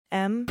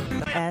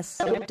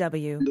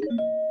MSW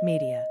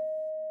Media.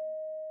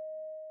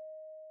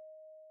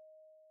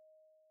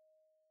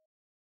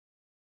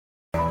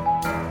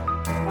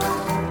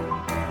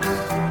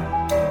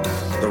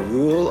 The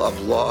rule of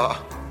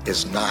law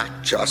is not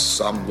just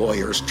some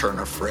lawyer's turn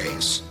of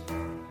phrase.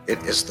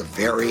 It is the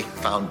very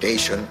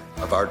foundation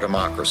of our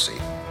democracy.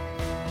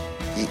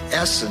 The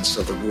essence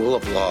of the rule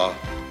of law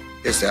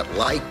is that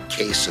like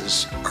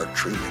cases are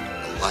treated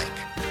alike.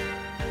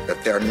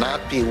 That there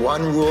not be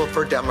one rule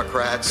for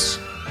Democrats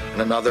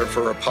and another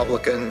for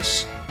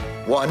Republicans,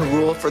 one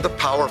rule for the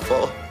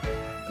powerful,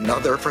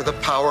 another for the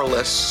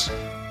powerless,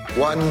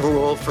 one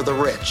rule for the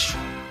rich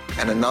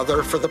and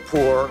another for the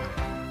poor,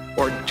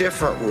 or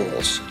different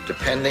rules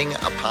depending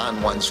upon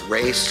one's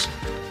race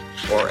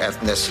or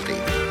ethnicity.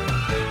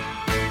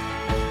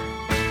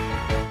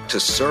 To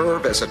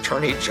serve as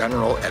Attorney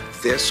General at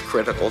this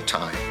critical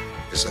time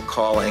is a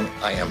calling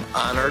I am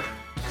honored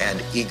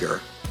and eager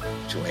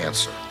to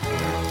answer.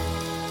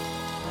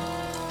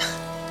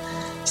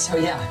 So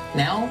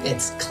now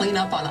it's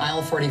cleanup on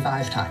aisle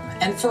 45 time.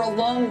 And for a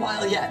long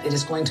while yet, it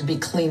is going to be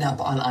cleanup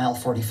on aisle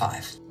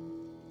 45.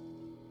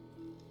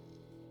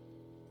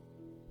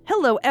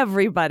 Hello,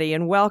 everybody,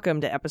 and welcome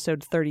to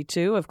episode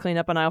 32 of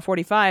Cleanup on Aisle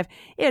 45.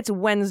 It's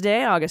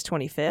Wednesday, August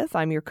 25th.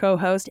 I'm your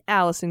co-host,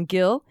 Allison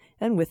Gill,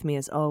 and with me,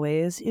 as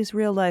always, is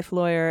real-life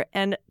lawyer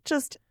and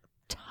just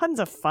tons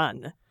of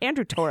fun,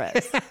 Andrew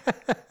Torres.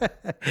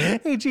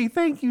 Hey, G,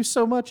 thank you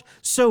so much.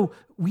 So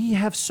we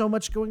have so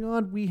much going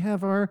on. We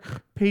have our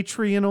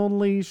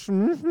Patreon-only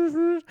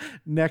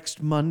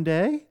next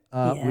Monday,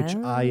 which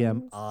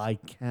I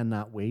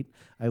cannot wait.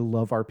 I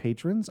love our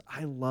patrons.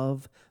 I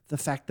love the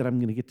fact that I'm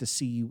going to get to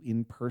see you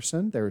in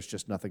person. There's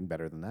just nothing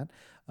better than that.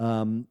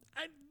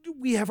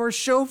 We have our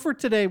show for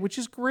today, which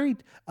is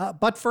great.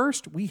 But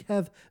first, we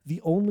have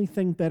the only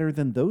thing better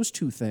than those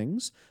two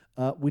things,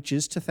 which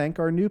is to thank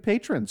our new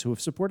patrons who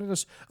have supported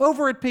us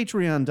over at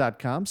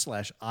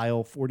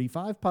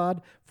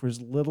patreon.com/aisle45pod for as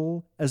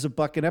little as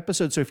 $1 an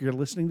episode. So if you're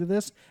listening to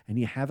this and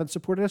you haven't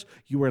supported us,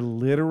 you are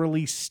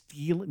literally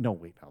stealing. No,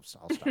 wait, I'll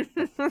stop.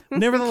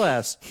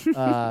 Nevertheless,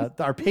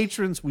 our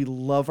patrons, we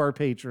love our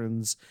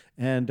patrons.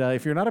 And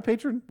if you're not a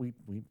patron, we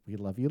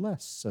love you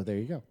less. So there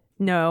you go.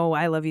 No,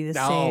 I love you the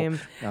same.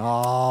 Oh,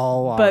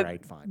 all but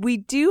right, fine. We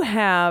do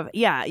have,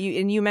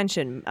 you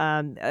mentioned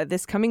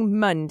this coming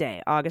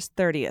Monday, August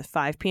 30th,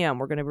 5 p.m.,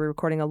 we're going to be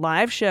recording a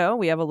live show.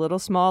 We have a little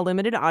small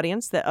limited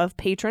audience of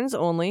patrons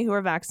only who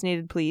are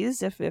vaccinated,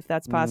 please, if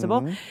that's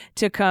possible,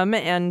 to come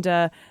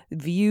and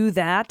view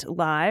that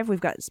live. We've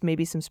got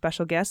maybe some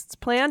special guests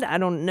planned. I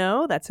don't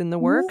know. That's in the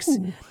works.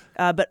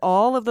 But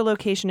all of the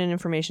location and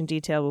information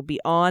detail will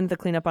be on the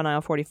Cleanup on Aisle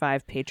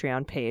 45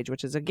 Patreon page,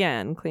 which is,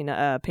 again,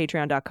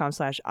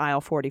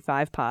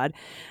 patreon.com/aisle45pod.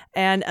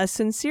 And a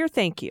sincere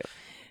thank you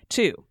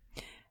to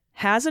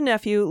has a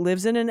nephew,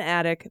 lives in an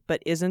attic,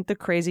 but isn't the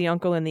crazy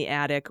uncle in the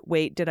attic.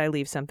 Wait, did I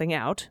leave something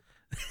out?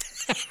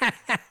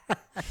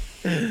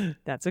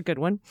 That's a good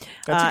one.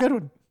 That's a good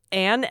one.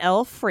 Ann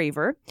L.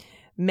 Fravor,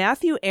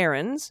 Matthew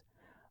Aarons,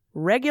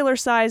 Regular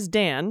Size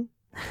Dan,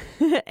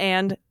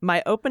 and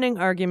my opening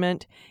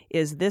argument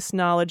is this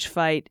knowledge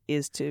fight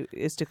is to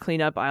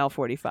clean up aisle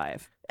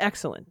 45.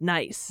 Excellent.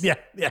 Nice. Yeah.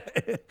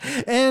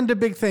 And a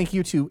big thank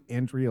you to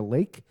Andrea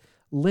Lake,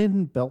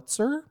 Lynn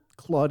Beltzer,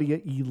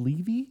 Claudia E.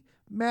 Levy,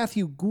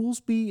 Matthew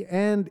Goolsby,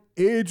 and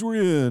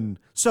Adrian.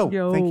 So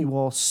thank you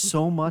all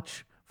so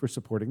much for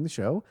supporting the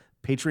show.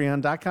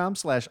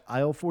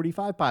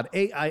 Patreon.com/aisle45pod,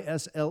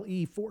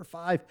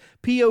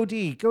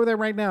 AISLE45POD. Go there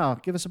right now.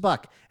 Give us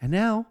 $1. And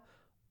now,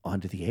 on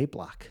to the A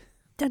block.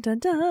 Dun, dun,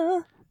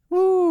 dun.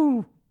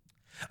 Woo!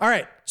 All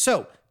right,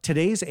 so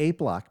today's A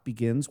block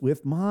begins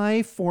with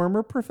my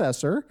former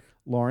professor,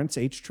 Lawrence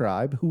H.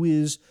 Tribe, who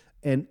is,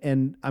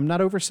 and I'm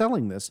not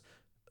overselling this,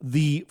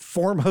 the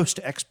foremost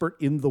expert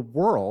in the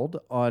world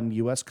on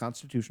U.S.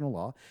 constitutional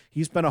law.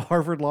 He's been a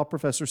Harvard law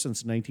professor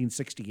since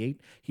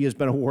 1968. He has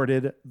been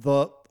awarded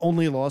the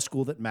only law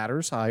school that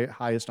matters,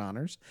 highest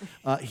honors.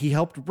 He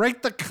helped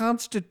write the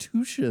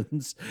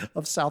constitutions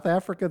of South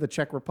Africa, the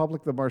Czech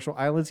Republic, the Marshall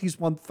Islands. He's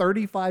won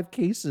 35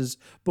 cases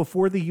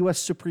before the U.S.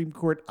 Supreme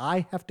Court.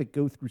 I have to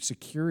go through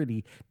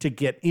security to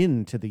get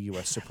into the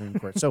U.S. Supreme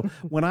Court. So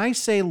when I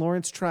say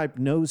Lawrence Tribe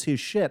knows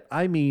his shit,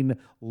 I mean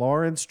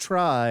Lawrence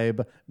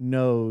Tribe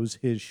knows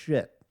his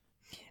shit.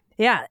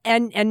 Yeah,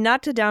 and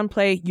not to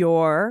downplay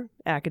your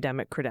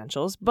academic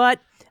credentials,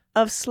 but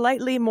of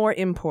slightly more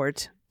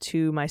import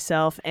to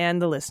myself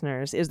and the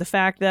listeners is the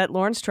fact that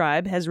Lawrence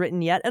Tribe has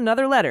written yet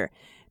another letter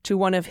to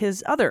one of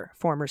his other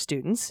former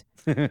students,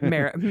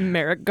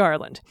 Merrick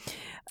Garland.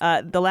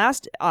 The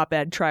last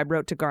op-ed Tribe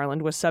wrote to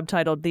Garland was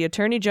subtitled, "The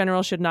Attorney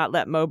General Should Not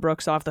Let Mo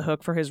Brooks Off the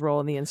Hook for His Role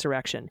in the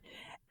Insurrection."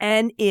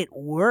 And it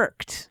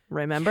worked,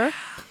 remember?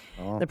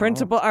 The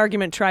principal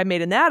argument Tribe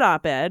made in that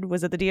op-ed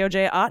was that the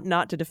DOJ ought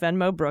not to defend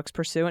Mo Brooks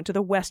pursuant to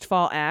the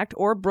Westfall Act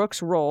or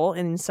Brooks' role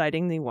in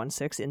inciting the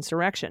 1/6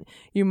 insurrection.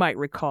 You might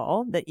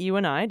recall that you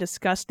and I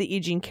discussed the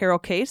E. Jean Carroll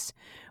case,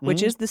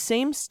 which is the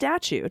same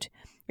statute,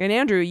 And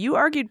Andrew, you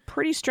argued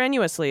pretty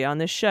strenuously on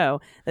this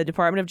show that the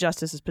Department of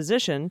Justice's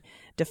position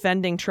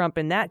defending Trump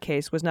in that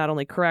case was not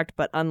only correct,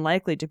 but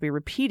unlikely to be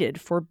repeated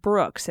for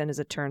Brooks. And as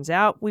it turns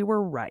out, we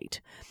were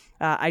right.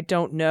 I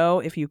don't know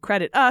if you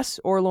credit us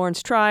or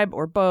Lawrence Tribe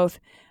or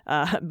both,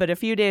 but a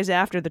few days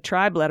after the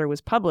Tribe letter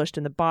was published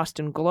in the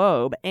Boston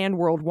Globe and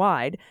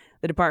worldwide,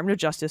 the Department of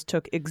Justice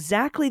took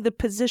exactly the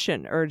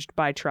position urged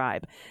by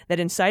Tribe, that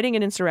inciting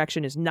an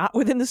insurrection is not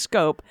within the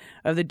scope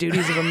of the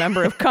duties of a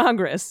member of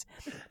Congress,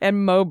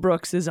 and Mo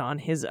Brooks is on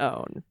his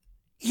own.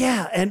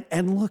 Yeah,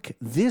 and look,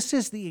 this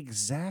is the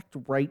exact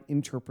right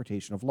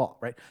interpretation of law,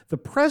 right? The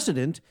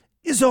president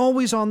is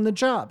always on the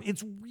job.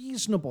 It's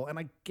reasonable. And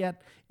I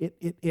get it.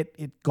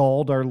 It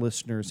galled our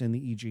listeners in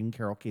the E. Jean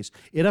Carroll case.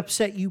 It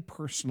upset you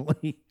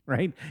personally,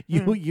 right?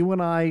 You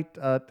and I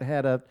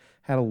had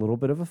a little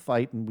bit of a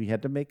fight, and we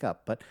had to make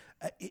up. But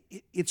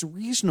it's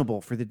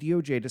reasonable for the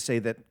DOJ to say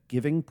that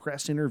giving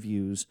press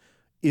interviews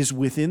is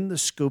within the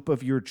scope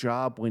of your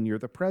job when you're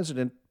the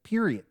president,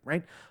 period,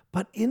 right?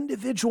 But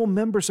individual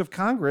members of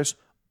Congress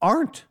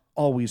aren't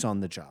always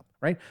on the job,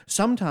 right?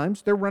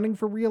 Sometimes they're running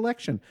for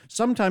re-election.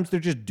 Sometimes they're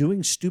just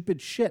doing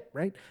stupid shit,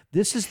 right?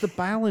 This is the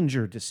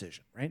Ballinger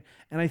decision, right?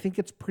 And I think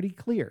it's pretty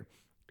clear.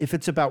 If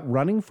it's about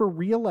running for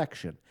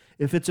re-election,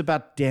 if it's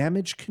about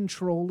damage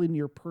control in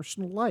your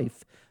personal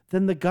life,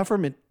 then the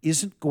government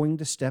isn't going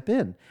to step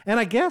in. And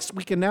I guess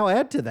we can now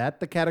add to that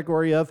the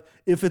category of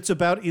if it's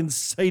about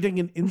inciting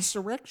an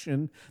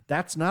insurrection,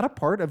 that's not a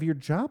part of your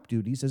job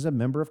duties as a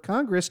member of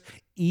Congress,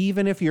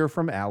 even if you're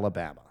from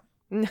Alabama.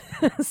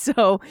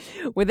 So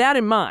with that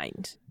in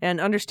mind, and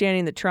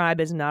understanding that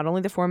Tribe is not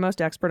only the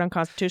foremost expert on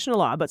constitutional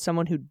law, but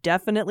someone who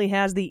definitely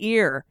has the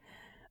ear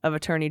of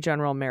Attorney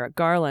General Merrick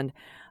Garland,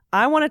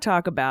 I want to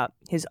talk about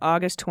his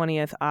August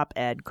 20th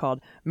op-ed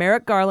called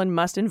 "Merrick Garland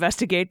Must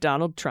Investigate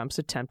Donald Trump's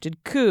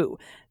Attempted Coup,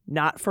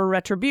 Not for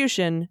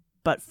Retribution,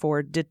 but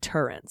for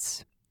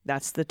Deterrence."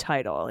 That's the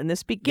title. And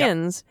this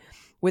begins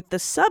with the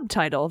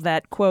subtitle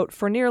that, quote,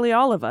 "for nearly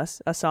all of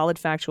us, a solid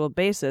factual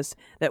basis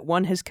that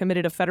one has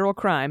committed a federal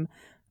crime,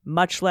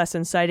 much less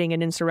inciting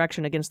an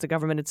insurrection against the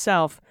government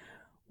itself,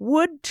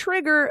 would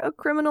trigger a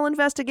criminal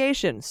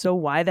investigation. So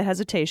why the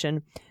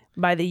hesitation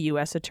by the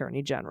U.S.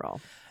 Attorney General?"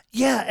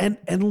 Yeah,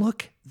 and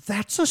look,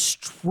 that's a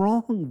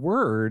strong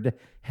word,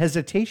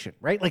 hesitation,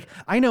 right? Like,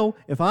 I know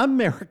if I'm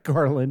Merrick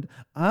Garland,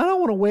 I don't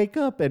want to wake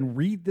up and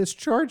read this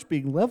charge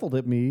being leveled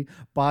at me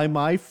by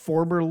my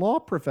former law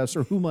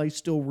professor, whom I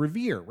still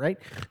revere, right?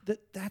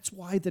 That's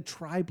why the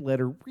Tribe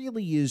letter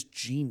really is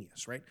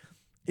genius, right?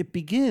 It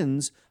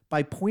begins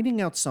by pointing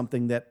out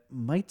something that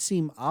might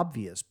seem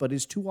obvious, but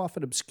is too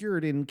often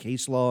obscured in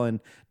case law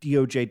and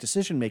DOJ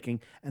decision-making,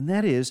 and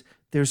that is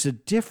there's a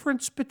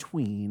difference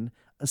between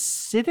a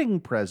sitting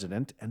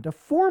president and a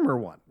former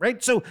one,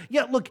 right? So,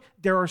 yeah, look,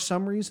 there are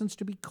some reasons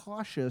to be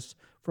cautious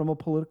from a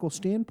political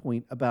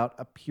standpoint about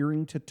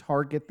appearing to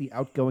target the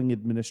outgoing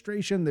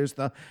administration. There's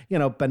the,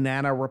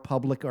 banana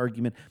republic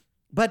argument,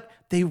 but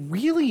they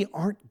really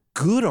aren't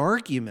good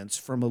arguments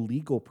from a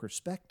legal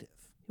perspective.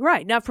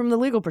 Right, not from the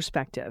legal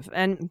perspective.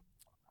 And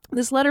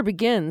this letter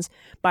begins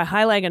by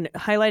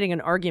highlighting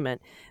an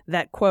argument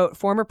that, quote,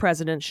 "former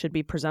presidents should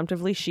be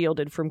presumptively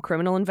shielded from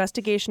criminal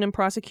investigation and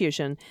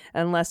prosecution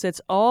unless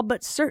it's all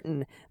but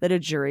certain that a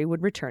jury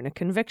would return a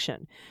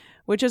conviction,"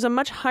 which is a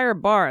much higher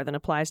bar than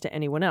applies to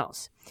anyone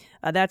else.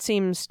 That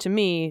seems to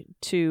me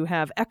to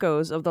have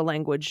echoes of the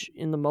language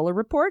in the Mueller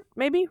report,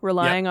 maybe,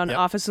 relying on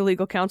Office of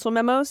Legal Counsel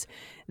memos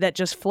that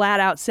just flat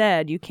out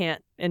said you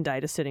can't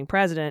indict a sitting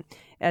president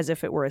as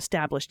if it were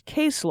established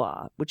case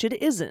law, which it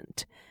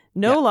isn't.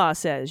 No law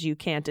says you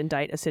can't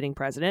indict a sitting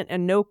president,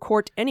 and no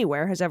court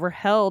anywhere has ever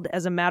held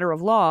as a matter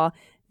of law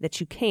that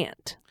you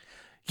can't.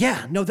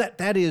 Yeah, no,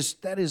 that is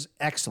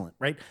excellent,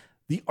 right?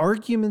 The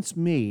arguments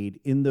made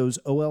in those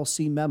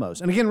OLC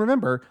memos, and again,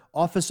 remember,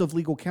 Office of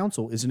Legal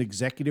Counsel is an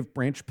executive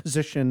branch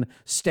position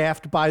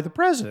staffed by the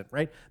president,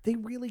 right? They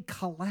really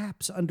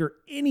collapse under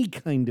any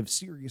kind of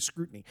serious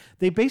scrutiny.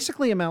 They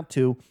basically amount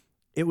to,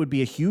 it would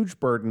be a huge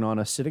burden on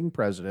a sitting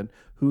president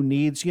who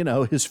needs,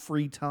 his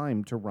free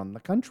time to run the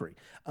country.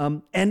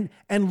 And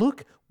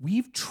look,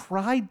 we've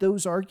tried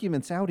those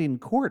arguments out in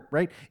court,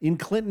 right? In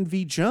Clinton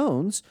v.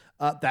 Jones,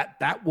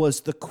 that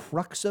was the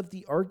crux of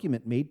the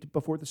argument made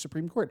before the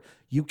Supreme Court.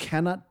 You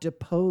cannot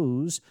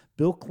depose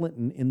Bill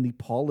Clinton in the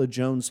Paula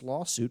Jones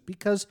lawsuit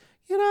because,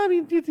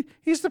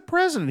 he's the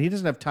president. He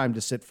doesn't have time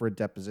to sit for a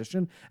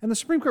deposition. And the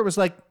Supreme Court was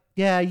like,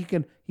 yeah, you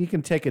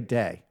can take a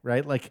day,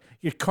 right? Like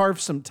you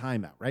carve some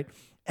time out, right?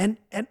 And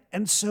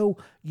so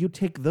you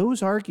take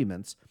those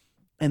arguments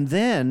and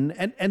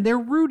then, and they're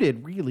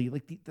rooted really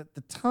like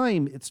the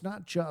time, it's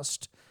not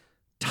just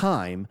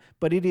time,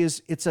 but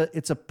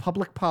it's a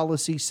public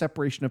policy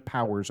separation of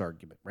powers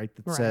argument, right?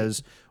 That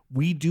says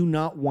we do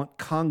not want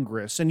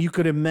Congress. And you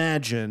could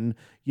imagine,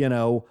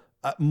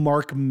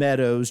 Mark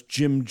Meadows,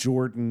 Jim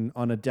Jordan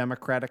on a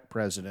Democratic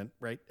president,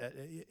 right?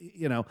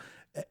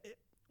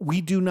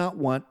 We do not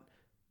want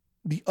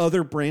the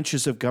other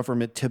branches of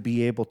government to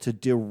be able to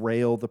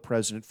derail the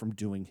president from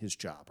doing his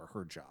job or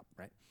her job,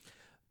 right?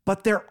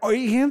 but they're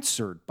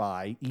answered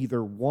by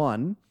either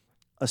one,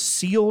 a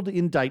sealed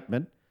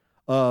indictment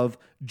of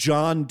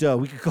John Doe.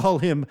 We could call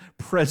him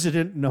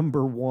President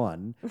Number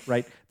One,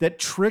 right? That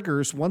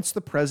triggers once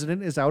the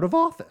president is out of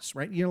office,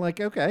 right? You're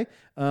like, okay,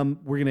 we're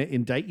going to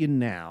indict you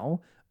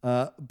now,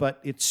 but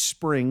it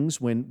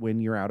springs when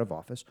you're out of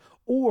office.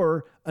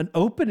 Or an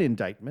open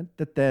indictment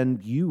that then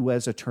you,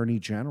 as Attorney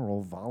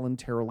General,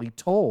 voluntarily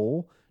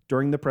toll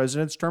during the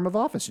president's term of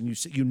office,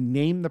 and you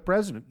name the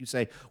president. You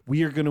say,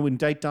 we are going to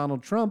indict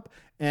Donald Trump,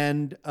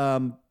 and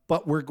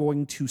but we're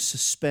going to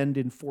suspend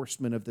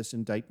enforcement of this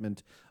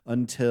indictment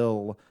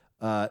until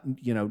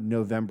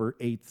November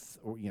 8th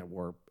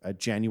or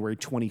January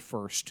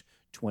 21st,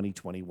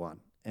 2021.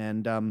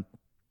 And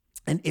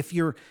if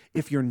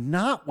you're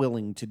not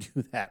willing to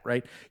do that,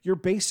 right, you're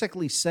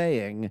basically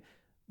saying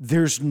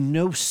there's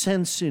no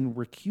sense in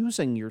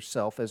recusing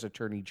yourself as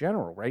Attorney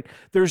General, right?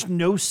 There's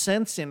no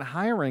sense in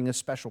hiring a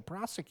special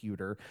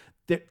prosecutor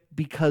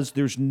because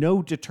there's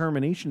no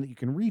determination that you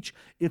can reach.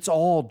 It's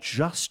all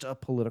just a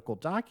political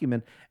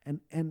document,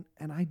 and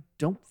I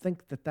don't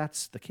think that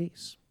that's the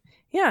case.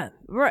 Yeah,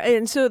 right.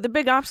 And so the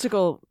big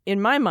obstacle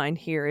in my mind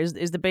here is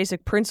the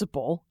basic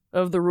principle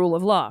of the rule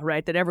of law,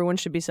 right? That everyone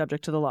should be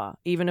subject to the law,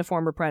 even a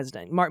former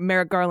president.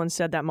 Merrick Garland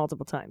said that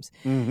multiple times.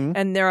 Mm-hmm.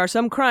 And there are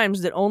some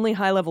crimes that only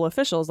high-level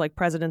officials like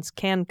presidents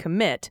can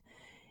commit.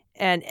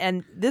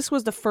 And this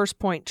was the first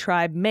point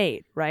Tribe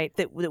made, right?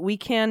 That we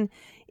can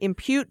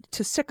impute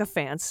to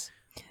sycophants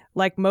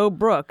like Mo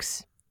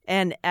Brooks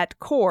and at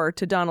core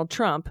to Donald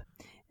Trump,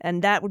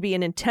 and that would be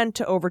an intent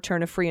to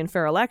overturn a free and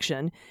fair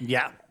election.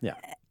 Yeah.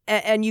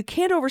 And you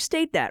can't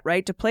overstate that,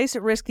 right? To place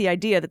at risk the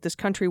idea that this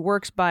country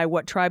works by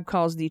what Tribe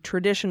calls the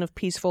tradition of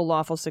peaceful,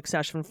 lawful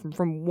succession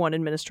from one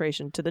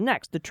administration to the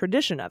next, the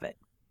tradition of it.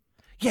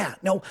 Yeah,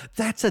 no,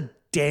 that's a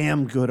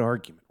damn good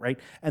argument, right?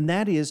 And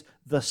that is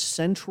the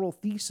central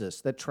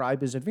thesis that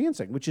Tribe is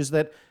advancing, which is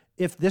that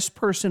if this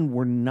person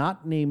were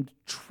not named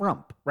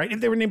Trump, right?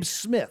 If they were named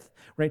Smith,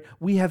 right?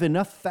 We have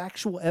enough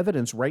factual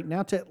evidence right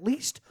now to at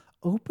least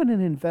open an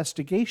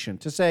investigation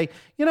to say,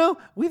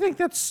 we think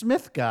that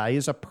Smith guy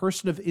is a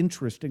person of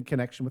interest in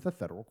connection with a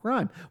federal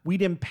crime.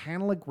 We'd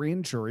impanel a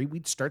grand jury.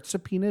 We'd start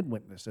subpoenaed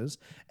witnesses.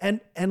 And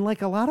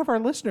like a lot of our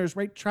listeners,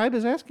 right, Tribe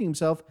is asking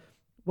himself,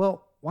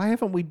 well, why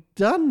haven't we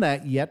done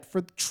that yet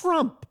for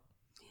Trump?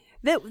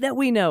 That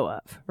we know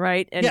of,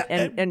 right? And, yeah,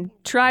 and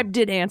Tribe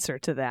did answer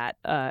to that,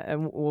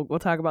 and we'll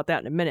talk about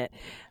that in a minute.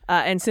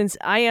 And since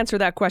I answer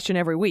that question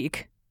every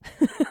week,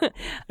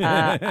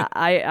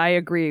 I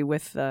agree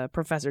with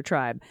Professor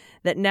Tribe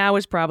that now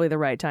is probably the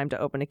right time to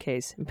open a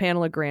case and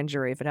panel a grand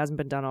jury if it hasn't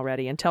been done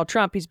already and tell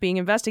Trump he's being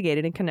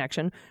investigated in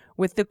connection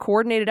with the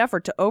coordinated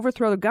effort to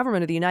overthrow the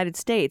government of the United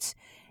States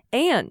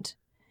and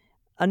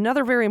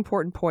another very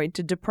important point,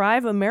 to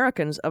deprive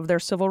Americans of their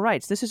civil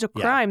rights. This is a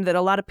crime that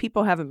a lot of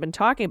people haven't been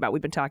talking about.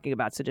 We've been talking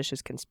about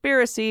seditious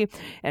conspiracy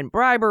and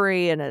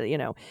bribery and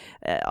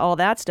all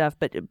that stuff.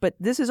 But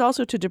this is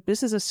also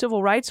this is a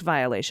civil rights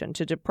violation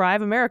to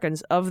deprive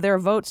Americans of their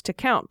votes to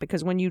count.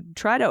 Because when you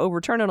try to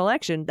overturn an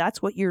election,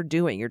 that's what you're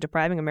doing. You're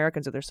depriving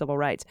Americans of their civil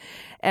rights.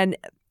 And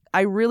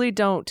I really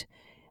don't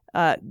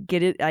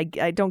get it. I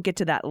don't get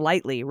to that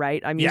lightly,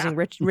 right? I'm using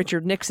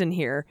Richard Nixon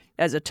here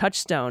as a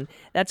touchstone.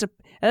 That's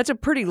a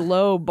pretty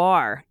low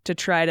bar to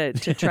try to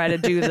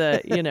do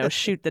the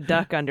shoot the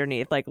duck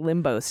underneath, like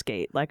limbo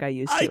skate, like I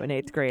used to in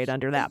 8th grade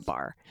under that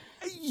bar.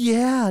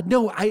 Yeah,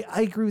 no, I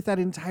agree with that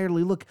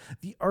entirely. Look,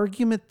 the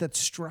argument that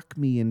struck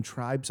me in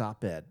Tribe's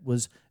op-ed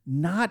was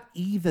not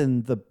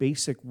even the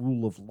basic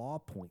rule of law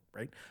point,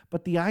 right?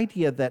 But the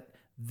idea that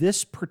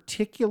this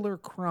particular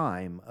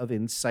crime of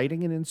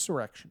inciting an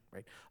insurrection,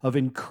 right, of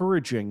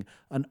encouraging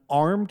an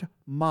armed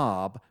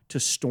mob to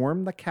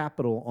storm the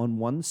Capitol on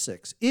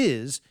 1/6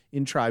 is,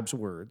 in Tribe's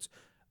words,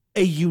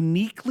 a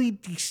uniquely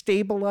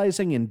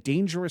destabilizing and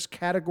dangerous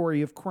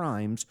category of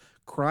crimes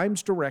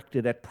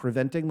directed at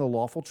preventing the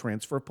lawful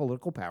transfer of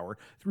political power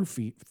through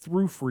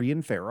free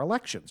and fair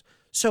elections.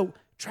 So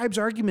Tribe's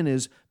argument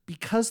is,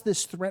 because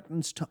this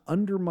threatens to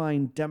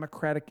undermine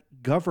democratic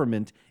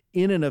government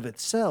in and of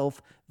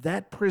itself,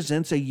 that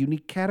presents a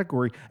unique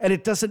category. And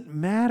it doesn't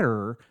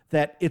matter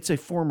that it's a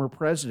former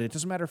president. It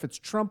doesn't matter if it's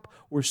Trump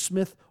or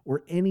Smith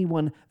or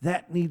anyone.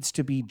 That needs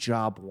to be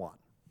job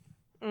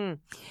one.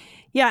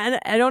 Yeah, and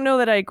I don't know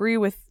that I agree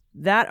with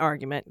that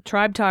argument.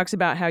 Tribe talks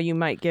about how you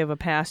might give a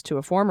pass to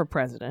a former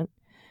president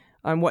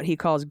on what he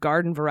calls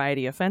garden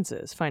variety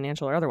offenses,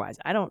 financial or otherwise.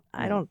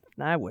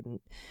 I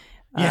wouldn't.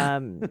 Yeah.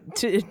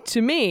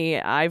 To me,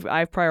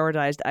 I've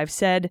prioritized. I've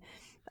said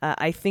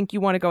I think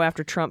you want to go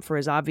after Trump for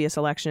his obvious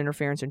election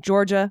interference in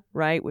Georgia,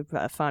 right? With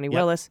Fani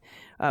Willis.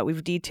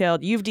 You've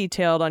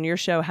detailed on your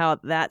show how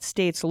that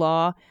state's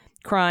law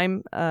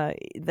crime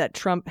that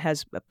Trump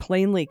has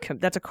plainly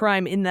that's a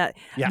crime in that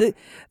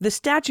the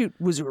statute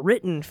was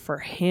written for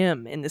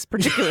him in this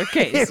particular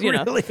case.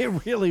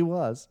 It really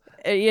was.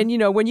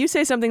 And when you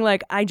say something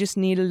like, I just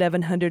need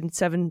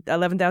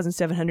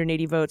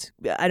 11,780 votes,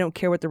 I don't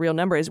care what the real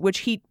number is, which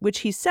he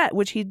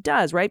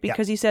does, right?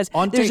 Because he says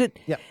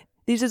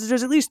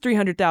There's at least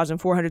 300,000,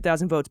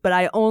 400,000 votes, but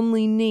I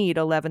only need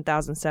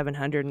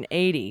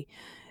 11,780.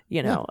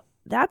 You know,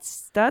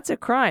 that's a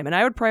crime. And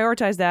I would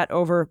prioritize that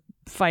over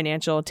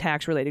financial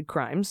tax-related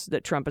crimes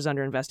that Trump is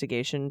under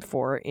investigation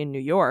for in New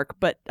York.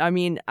 But, I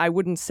mean, I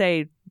wouldn't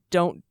say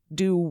don't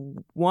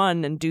do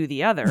one and do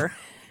the other.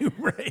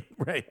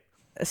 Right.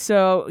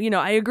 So, you know,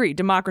 I agree,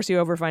 democracy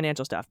over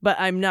financial stuff. But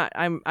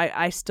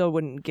I still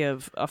wouldn't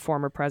give a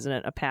former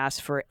president a pass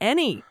for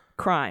any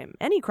crime.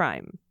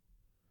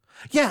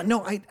 Yeah,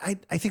 no, I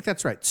think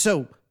that's right.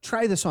 So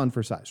try this on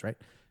for size, right?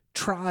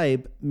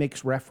 Tribe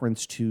makes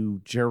reference to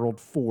Gerald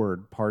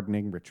Ford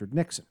pardoning Richard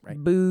Nixon, right?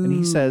 Boo. And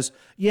he says,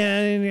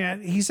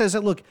 he says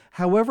that, look,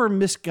 however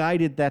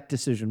misguided that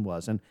decision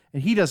was, and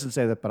he doesn't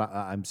say that, but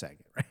I'm saying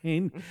it,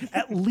 right?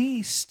 At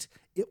least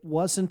it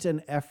wasn't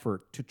an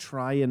effort to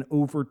try and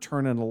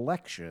overturn an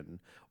election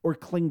or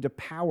cling to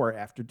power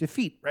after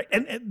defeat, right?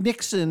 And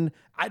Nixon,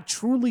 I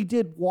truly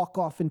did walk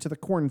off into the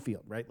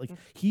cornfield, right? Like,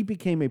 he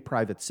became a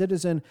private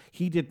citizen.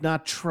 He did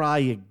not try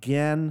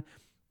again.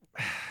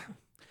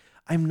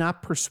 I'm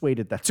not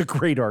persuaded that's a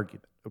great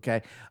argument,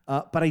 okay?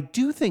 But I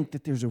do think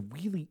that there's a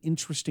really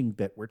interesting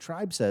bit where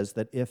Tribe says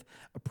that if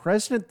a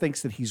president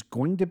thinks that he's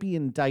going to be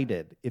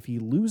indicted if he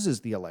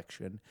loses the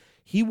election,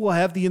 he will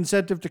have the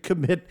incentive to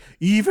commit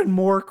even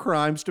more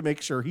crimes to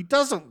make sure he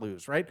doesn't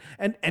lose, right?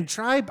 And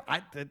Tribe,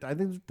 I think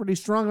it's a pretty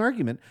strong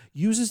argument,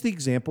 uses the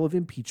example of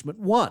impeachment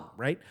 1,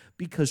 right?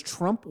 Because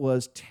Trump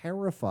was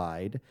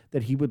terrified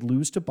that he would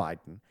lose to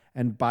Biden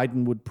and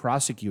Biden would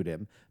prosecute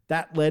him.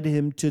 That led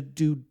him to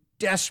do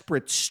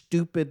desperate,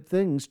 stupid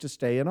things to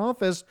stay in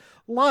office,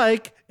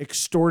 like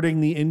extorting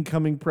the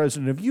incoming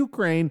president of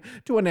Ukraine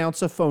to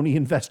announce a phony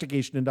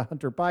investigation into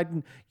Hunter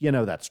Biden. You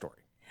know that story.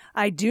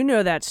 I do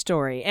know that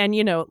story. And,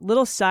 you know,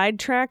 little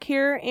sidetrack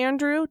here,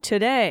 Andrew.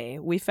 Today,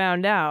 we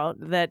found out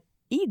that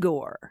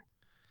Igor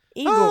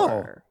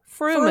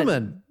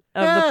Fruman.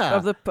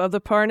 Of the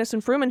Parnas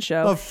and Fruman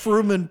show. Of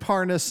Fruman,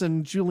 Parnas,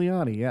 and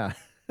Giuliani, yeah.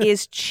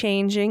 is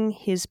changing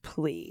his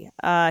plea.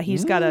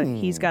 He's got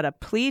a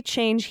plea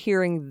change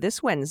hearing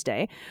this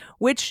Wednesday,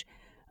 which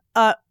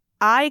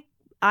I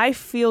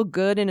feel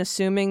good in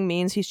assuming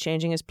means he's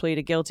changing his plea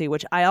to guilty,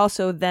 which I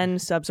also then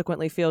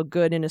subsequently feel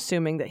good in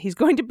assuming that he's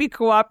going to be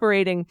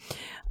cooperating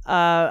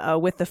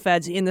with the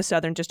feds in the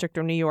Southern District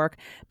of New York,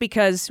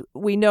 because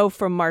we know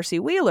from Marcy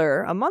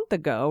Wheeler a month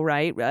ago,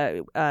 right,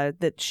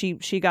 that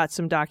she got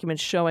some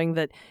documents showing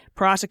that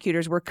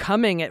prosecutors were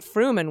coming at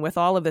Fruman with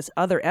all of this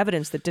other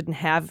evidence that didn't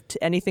have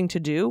anything to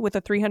do with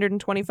a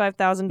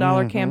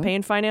 $325,000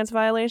 campaign finance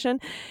violation.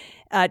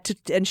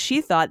 And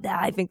she thought,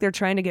 I think they're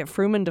trying to get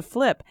Fruman to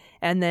flip.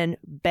 And then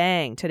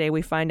bang, today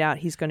we find out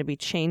he's going to be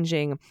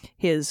changing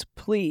his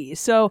plea.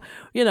 So,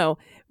 you know,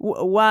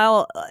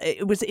 while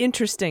it was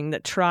interesting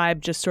that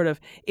Tribe just sort of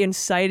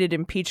incited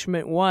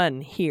impeachment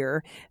 1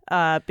 here,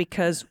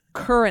 because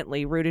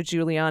currently Rudy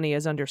Giuliani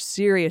is under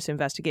serious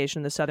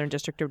investigation in the Southern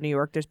District of New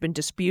York. There's been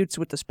disputes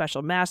with the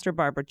special master,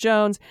 Barbara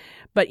Jones.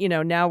 But, you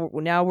know,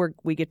 now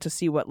we get to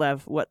see what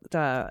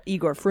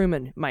Igor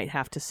Fruman might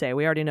have to say.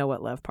 We already know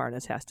what Lev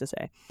Parnas has to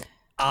say.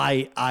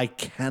 I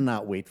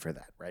cannot wait for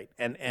that, right?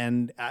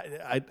 And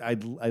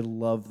I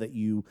love that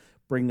you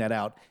bring that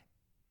out.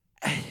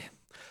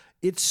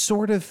 It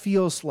sort of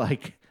feels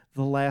like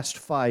the last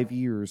 5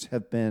 years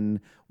have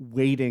been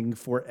waiting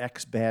for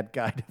X bad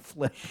guy to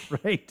flip,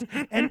 right?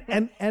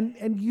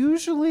 And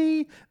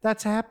usually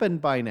that's happened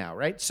by now,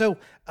 right? So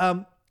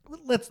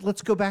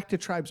let's go back to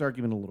Tribe's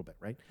argument a little bit,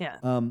 right? Yeah.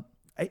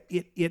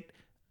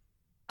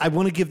 I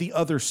want to give the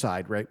other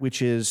side, right?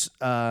 Which is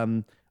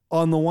on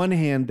the one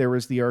hand, there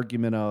is the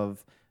argument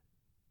of,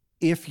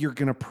 if you're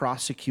going to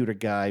prosecute a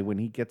guy when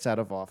he gets out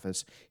of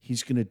office,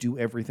 he's going to do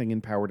everything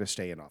in power to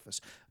stay in office.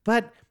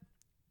 But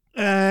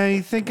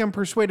I think I'm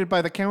persuaded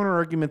by the counter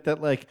argument that,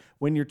 like,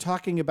 when you're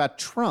talking about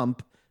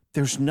Trump,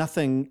 there's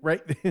nothing,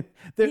 right?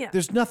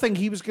 There's nothing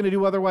he was going to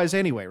do otherwise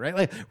anyway, right?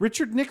 Like,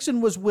 Richard Nixon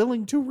was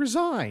willing to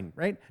resign,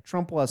 right?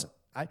 Trump wasn't.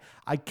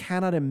 I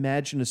cannot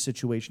imagine a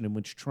situation in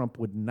which Trump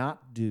would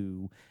not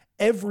do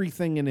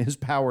everything in his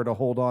power to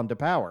hold on to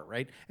power,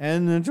 right?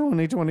 And the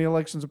 2020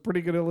 election is a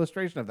pretty good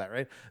illustration of that,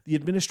 right? The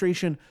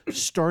administration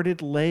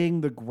started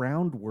laying the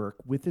groundwork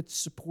with its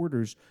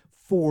supporters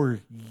for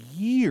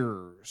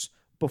years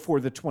before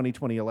the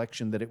 2020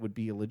 election that it would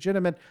be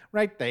illegitimate,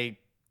 right? They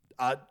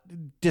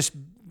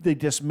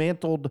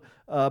dismantled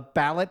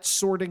ballot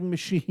sorting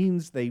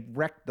machines. They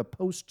wrecked the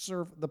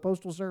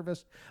postal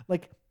service.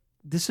 Like,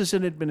 this is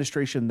an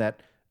administration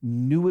that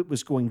knew it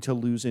was going to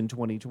lose in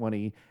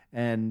 2020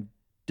 and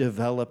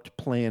developed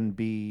Plan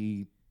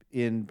B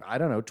in,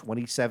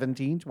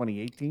 2017,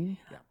 2018.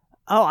 Yeah.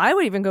 Oh, I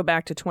would even go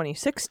back to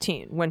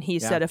 2016 when he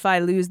said, if I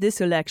lose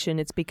this election,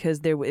 it's because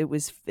it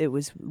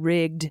was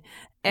rigged.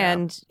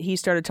 And he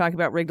started talking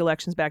about rigged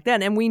elections back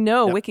then. And we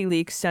know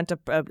WikiLeaks sent a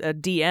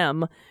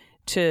DM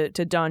to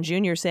Don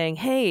Jr. saying,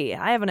 hey,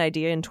 I have an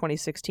idea in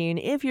 2016.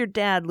 If your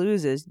dad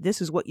loses,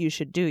 this is what you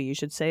should do. You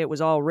should say it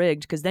was all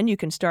rigged, because then you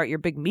can start your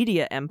big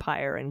media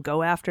empire and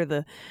go after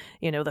the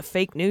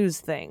fake news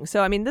thing.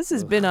 So, I mean, this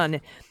has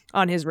been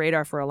on his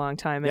radar for a long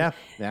time. And,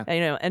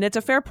 and it's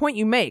a fair point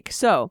you make.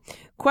 So,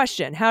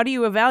 question, how do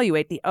you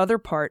evaluate the other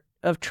part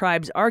of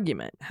Tribe's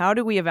argument? How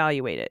do we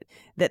evaluate it?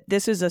 That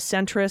this is a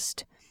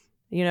centrist,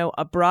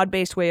 a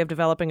broad-based way of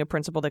developing a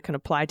principle that can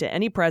apply to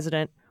any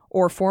president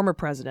or former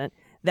president,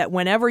 that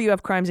whenever you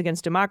have crimes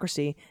against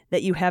democracy,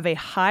 that you have a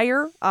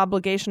higher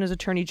obligation as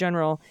Attorney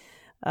General,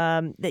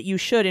 that you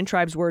should, in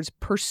Tribe's words,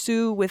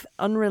 pursue with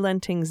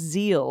unrelenting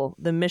zeal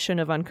the mission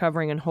of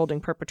uncovering and holding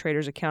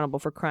perpetrators accountable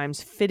for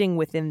crimes fitting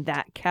within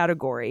that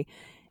category,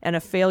 and a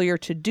failure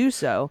to do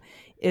so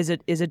is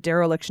a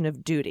dereliction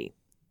of duty.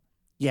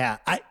 Yeah,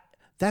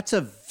 that's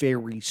a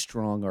very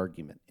strong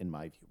argument in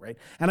my view, right?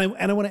 And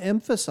I want to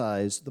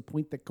emphasize the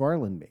point that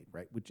Garland made,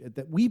 right,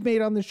 that we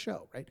made on the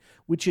show, right,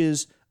 which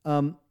is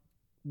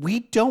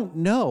we don't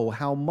know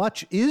how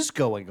much is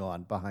going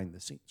on behind the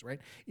scenes, right?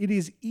 It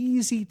is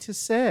easy to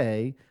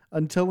say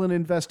until an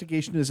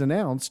investigation is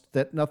announced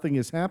that nothing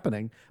is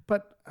happening,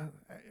 but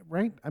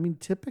right? I mean,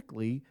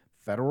 typically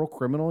federal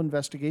criminal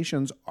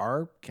investigations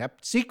are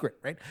kept secret,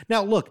 right?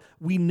 Now, look,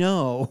 we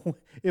know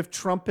if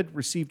Trump had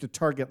received a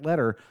target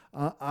letter,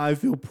 I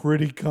feel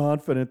pretty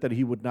confident that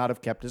he would not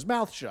have kept his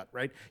mouth shut,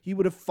 right? He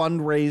would have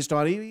fundraised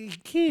on it. He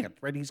can't,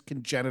 right? He's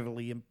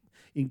congenitally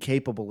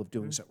incapable of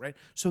doing so, right?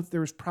 So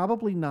there's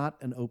probably not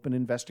an open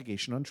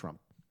investigation on Trump.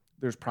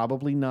 There's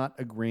probably not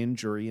a grand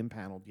jury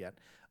impaneled yet.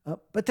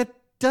 But that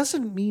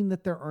doesn't mean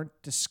that there aren't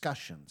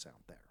discussions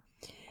out there.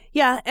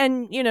 Yeah,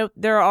 and,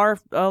 there are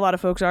a lot of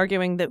folks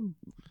arguing that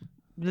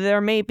there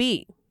may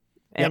be,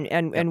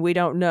 and we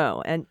don't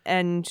know. And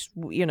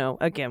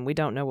again, we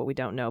don't know what we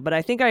don't know. But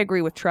I think I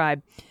agree with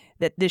Tribe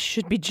that this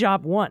should be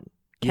job one.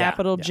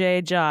 Capital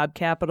J job,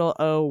 capital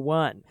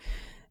O1.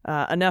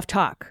 Enough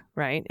talk,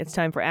 right? It's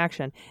time for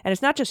action. And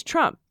it's not just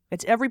Trump.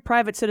 It's every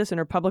private citizen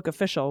or public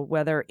official,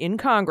 whether in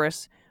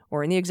Congress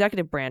or in the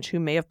executive branch, who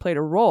may have played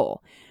a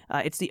role.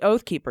 It's the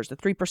Oath Keepers, the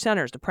Three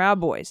Percenters, the Proud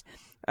Boys,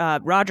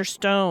 Roger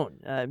Stone,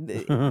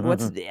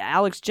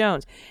 Alex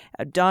Jones,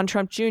 Don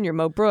Trump Jr.,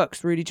 Mo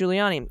Brooks, Rudy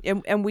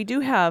Giuliani. And we do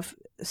have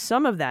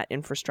some of that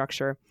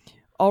infrastructure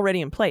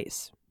already in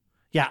place.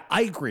 Yeah,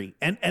 I agree.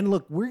 And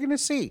look, we're going to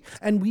see.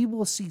 And we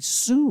will see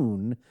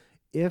soon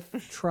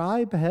if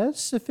Tribe has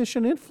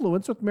sufficient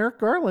influence with Merrick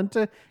Garland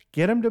to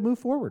get him to move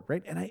forward,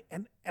 right? And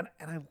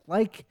I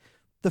like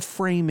the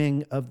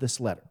framing of this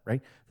letter,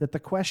 right? That the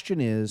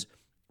question is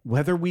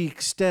whether we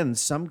extend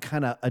some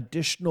kind of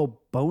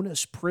additional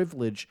bonus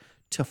privilege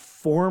to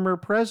former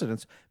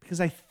presidents, because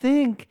I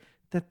think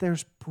that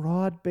there's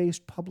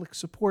broad-based public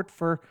support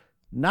for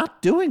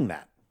not doing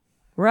that.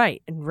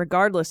 Right, and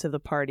regardless of the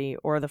party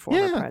or the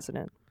former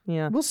president.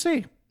 Yeah, we'll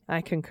see.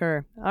 I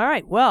concur. All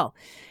right, well,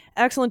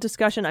 excellent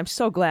discussion. I'm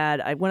so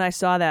glad. When I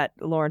saw that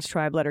Lawrence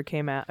Tribe letter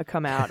come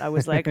out, I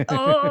was like,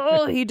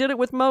 oh, he did it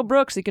with Mo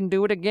Brooks. He can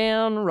do it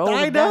again. Roll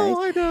the dice.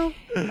 I know.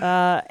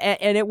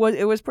 And it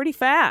was pretty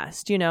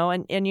fast,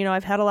 and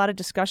I've had a lot of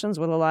discussions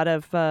with a lot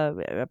of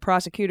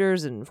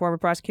prosecutors and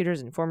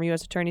former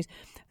U.S. attorneys.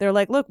 They're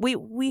like, look,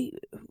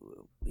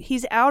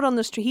 he's out on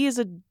the street. He is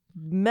a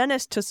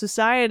menace to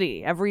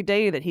society every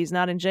day that he's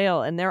not in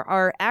jail, and there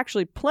are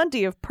actually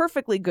plenty of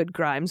perfectly good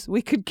crimes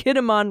we could get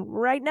him on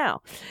right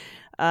now.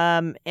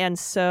 And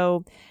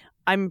so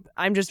I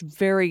was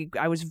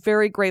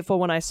very grateful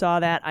when I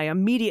saw that. I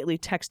immediately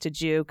texted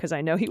you because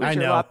I know he was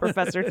your law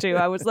professor too.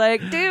 I was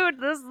like, dude,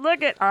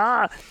 look at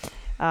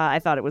I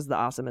thought it was the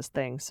awesomest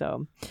thing.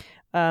 So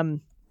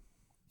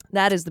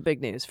that is the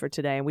big news for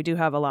today. And we do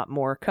have a lot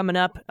more coming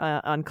up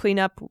on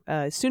Cleanup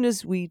as soon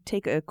as we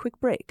take a quick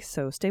break.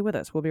 So stay with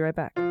us. We'll be right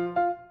back.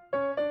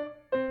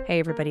 Hey,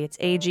 everybody, it's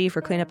AG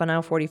for Cleanup on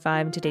Aisle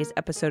 45, and today's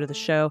episode of the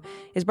show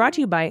is brought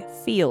to you by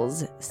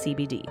Feels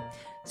CBD.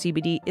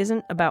 CBD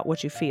isn't about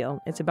what you feel,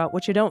 it's about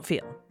what you don't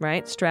feel,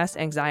 right? Stress,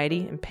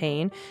 anxiety, and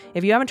pain.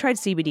 If you haven't tried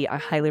CBD, I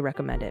highly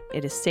recommend it.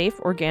 It is safe,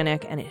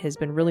 organic, and it has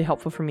been really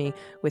helpful for me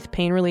with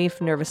pain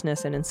relief,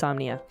 nervousness, and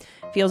insomnia.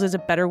 Feels is a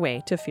better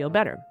way to feel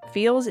better.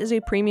 Feels is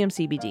a premium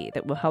CBD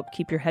that will help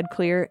keep your head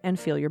clear and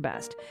feel your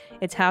best.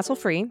 It's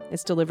hassle-free.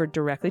 It's delivered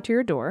directly to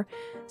your door.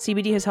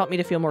 CBD has helped me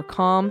to feel more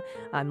calm.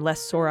 I'm less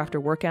sore after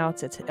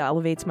workouts. It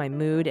elevates my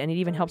mood, and it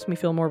even helps me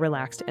feel more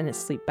relaxed and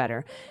sleep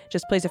better.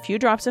 Just place a few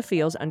drops of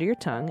Feels under your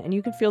tongue, and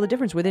you can feel the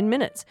difference within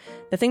minutes.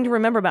 The thing to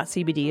remember about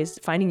CBD is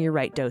finding your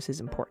right dose is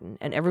important,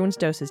 and everyone's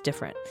dose is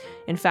different.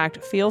 In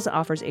fact, Feels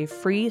offers a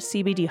free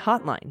CBD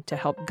hotline to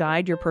help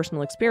guide your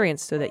personal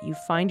experience so that you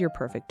find your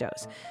perfect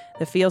dose.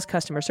 The Feels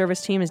customer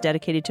service team is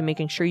dedicated to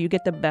making sure you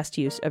get the best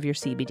use of your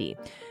CBD.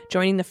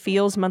 Joining the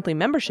Feels monthly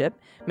membership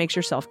makes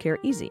your self-care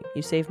easy.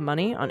 You save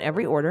money on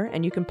every order,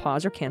 and you can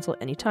pause or cancel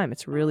anytime.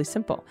 It's really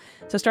simple.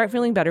 So start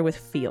feeling better with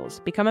Feels.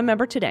 Become a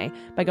member today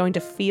by going to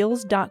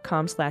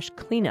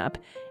feels.com/cleanup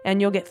and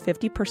and you'll get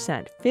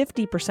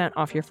 50%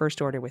 off your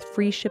first order with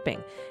free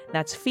shipping.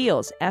 That's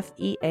Feals,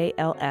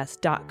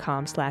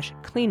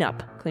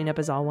 FEALS.com/cleanup. Cleanup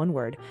is all one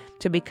word.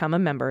 To become a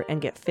member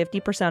and get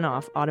 50%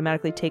 off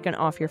automatically taken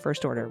off your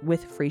first order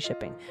with free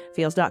shipping.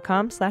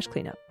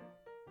 Feals.com/cleanup.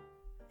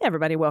 Hey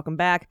everybody, welcome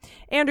back.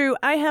 Andrew,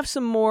 I have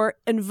some more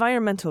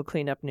environmental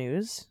cleanup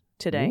news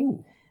today.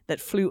 Ooh. That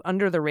flew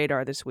under the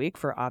radar this week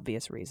for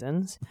obvious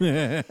reasons.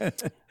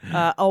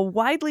 A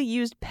widely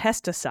used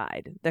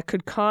pesticide that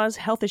could cause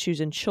health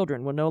issues in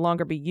children will no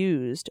longer be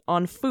used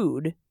on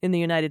food in the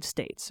United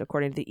States.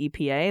 According to the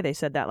EPA, they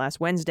said that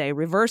last Wednesday,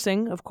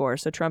 reversing, of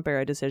course, a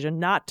Trump-era decision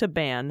not to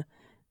ban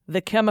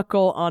the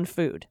chemical on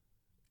food.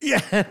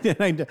 Yeah,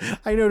 and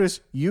I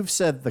notice you've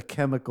said the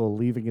chemical,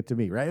 leaving it to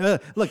me,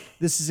 right? Look,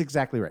 this is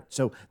exactly right.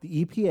 So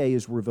the EPA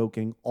is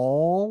revoking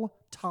all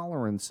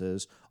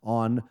tolerances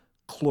on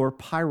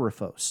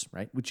chlorpyrifos,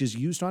 right, which is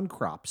used on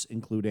crops,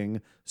 including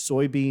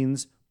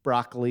soybeans,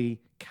 broccoli,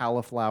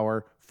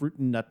 cauliflower, fruit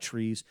and nut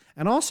trees,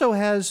 and also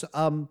has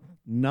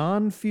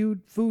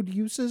non-food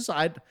uses.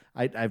 I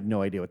have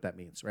no idea what that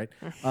means, right?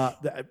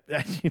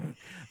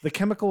 The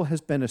chemical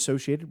has been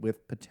associated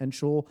with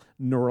potential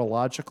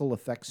neurological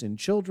effects in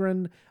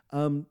children.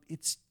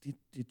 It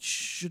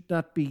should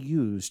not be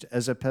used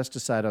as a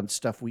pesticide on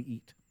stuff we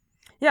eat.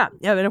 Yeah,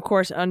 and of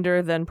course,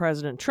 under then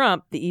President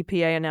Trump, the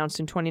EPA announced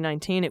in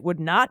 2019 it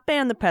would not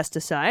ban the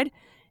pesticide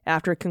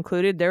after it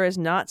concluded there is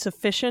not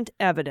sufficient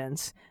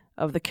evidence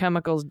of the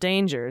chemical's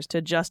dangers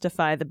to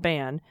justify the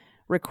ban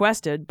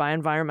requested by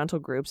environmental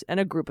groups and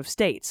a group of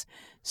states.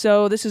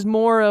 So this is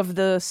more of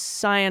the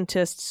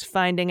scientists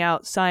finding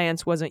out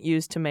science wasn't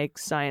used to make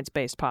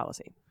science-based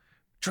policy.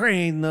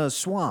 Drain the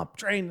swamp.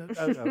 Drain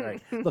the...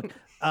 right. Look,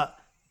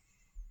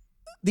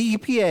 the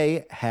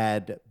EPA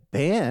had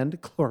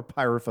banned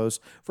chlorpyrifos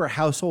for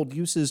household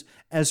uses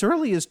as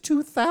early as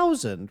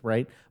 2000,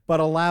 right? But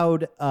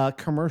allowed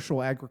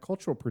commercial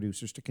agricultural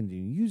producers to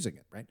continue using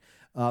it, right?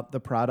 The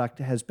product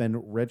has been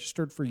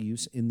registered for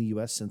use in the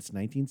U.S. since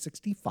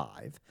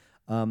 1965.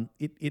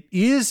 It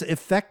is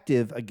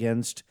effective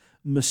against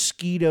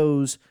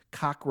mosquitoes,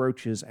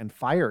 cockroaches, and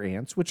fire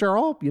ants, which are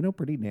all,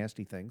 pretty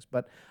nasty things.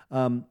 But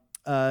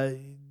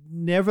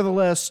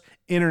nevertheless,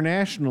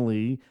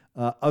 internationally,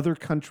 other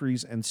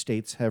countries and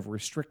states have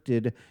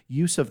restricted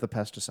use of the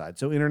pesticide.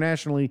 So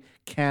internationally,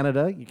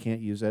 Canada, you can't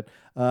use it.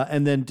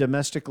 And then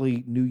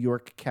domestically, New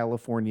York,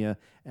 California,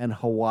 and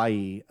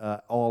Hawaii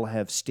all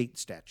have state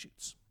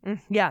statutes.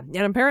 Yeah,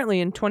 and apparently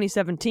in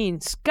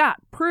 2017, Scott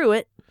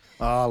Pruitt.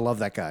 Oh, I love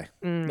that guy.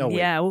 No way.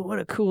 Yeah, what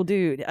a cool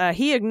dude.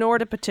 He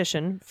ignored a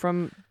petition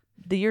from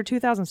the year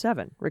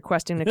 2007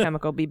 requesting the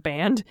chemical be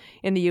banned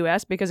in the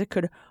U.S. because it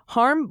could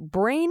harm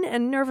brain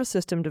and nervous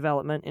system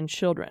development in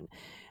children.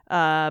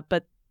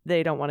 But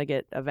they don't want to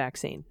get a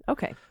vaccine.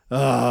 Okay. All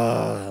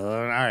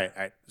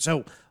right.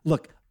 So,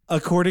 look,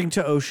 according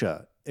to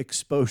OSHA,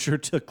 exposure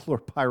to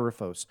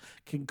chlorpyrifos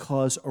can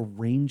cause a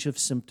range of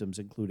symptoms,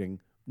 including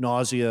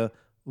nausea,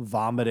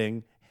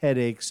 vomiting,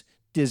 headaches,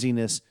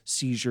 dizziness,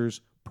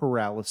 seizures,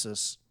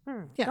 paralysis.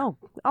 Yeah. Oh,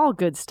 all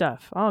good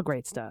stuff. All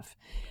great stuff.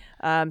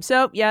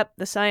 The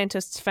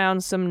scientists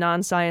found some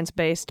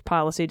non-science-based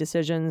policy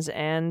decisions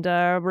and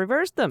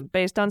reversed them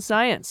based on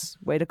science.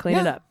 Way to clean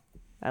it up.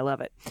 I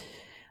love it.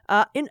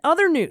 In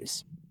other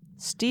news,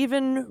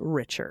 Stephen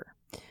Richer,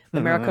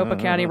 the Maricopa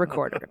County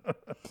Recorder,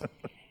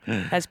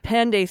 has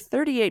penned a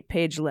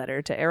 38-page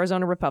letter to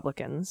Arizona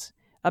Republicans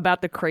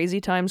about the Crazy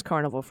Times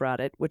Carnival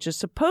fraud, which is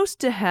supposed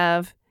to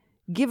have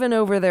given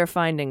over their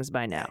findings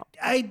by now.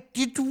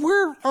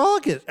 We're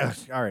August.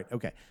 All right,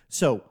 okay.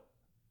 So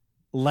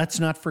let's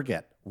not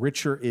forget,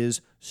 Richer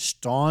is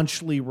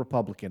staunchly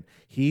Republican.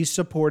 He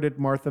supported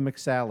Martha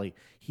McSally.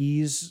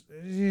 He's,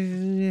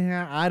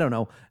 I don't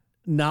know,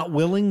 not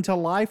willing to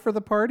lie for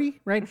the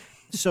party, right?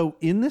 So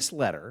in this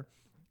letter,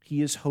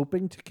 he is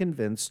hoping to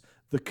convince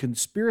the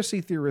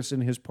conspiracy theorists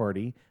in his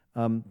party,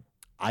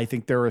 I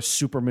think they're a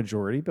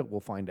supermajority, but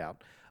we'll find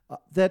out,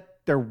 that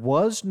there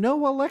was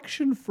no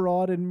election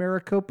fraud in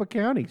Maricopa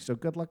County. So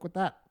good luck with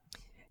that.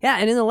 Yeah,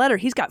 and in the letter,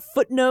 he's got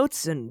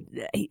footnotes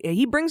and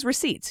he brings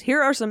receipts.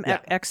 Here are some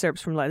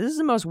excerpts from the letter. This is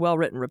the most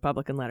well-written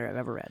Republican letter I've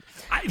ever read.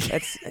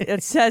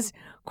 It says,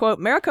 quote,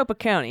 Maricopa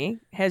County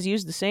has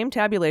used the same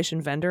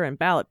tabulation vendor and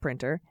ballot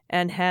printer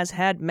and has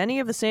had many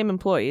of the same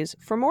employees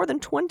for more than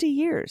 20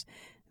 years.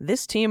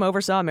 This team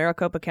oversaw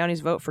Maricopa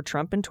County's vote for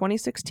Trump in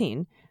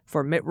 2016,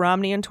 for Mitt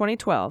Romney in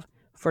 2012,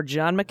 for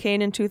John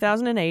McCain in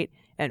 2008,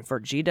 and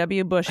for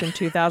G.W. Bush in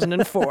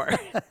 2004.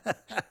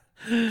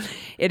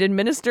 It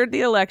administered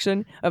the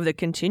election of the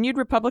continued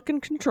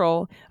Republican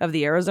control of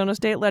the Arizona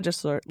State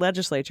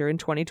Legislature in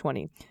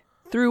 2020.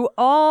 Through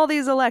all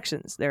these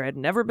elections, there had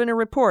never been a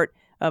report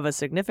of a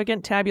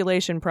significant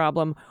tabulation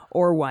problem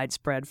or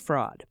widespread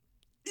fraud.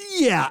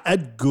 Yeah,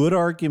 good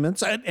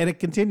arguments. And it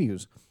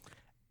continues.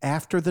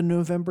 After the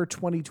November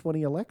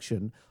 2020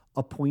 election,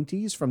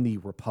 appointees from the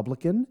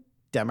Republican,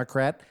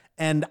 Democrat,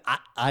 and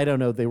I don't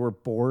know, they were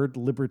bored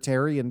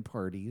libertarian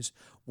parties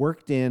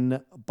worked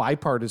in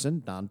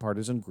bipartisan,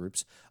 nonpartisan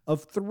groups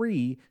of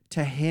 3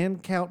 to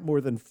hand count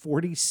more than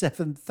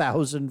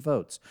 47,000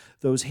 votes.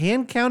 Those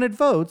hand counted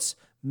votes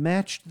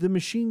matched the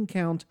machine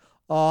count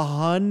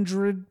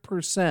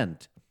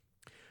 100%.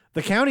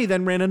 The county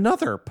then ran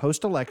another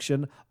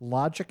post-election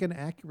logic and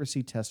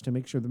accuracy test to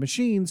make sure the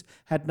machines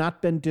had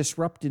not been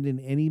disrupted in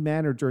any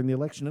manner during the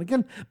election. And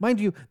again, mind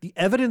you, the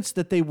evidence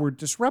that they were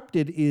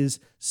disrupted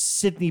is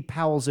Sidney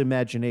Powell's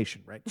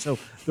imagination, right? So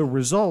the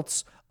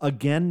results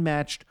again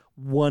matched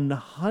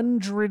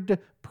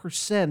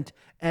 100%.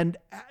 And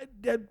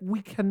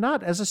we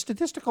cannot, as a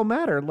statistical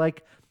matter,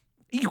 like,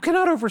 you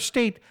cannot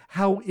overstate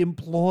how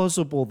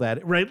implausible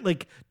that, right?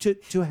 Like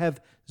to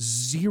have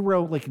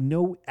zero, like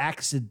no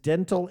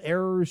accidental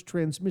errors,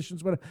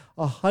 transmissions, but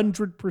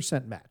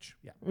 100% match.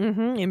 Yeah.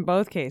 In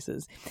both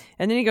cases.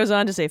 And then he goes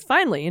on to say,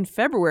 finally, in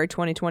February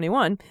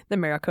 2021, the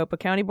Maricopa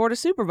County Board of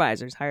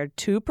Supervisors hired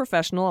 2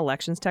 professional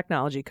elections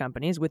technology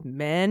companies with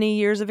many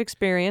years of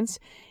experience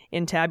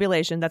in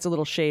tabulation. That's a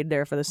little shade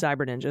there for the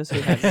cyber ninjas who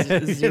have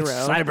 0.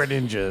 Cyber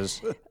ninjas.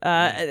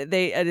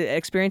 They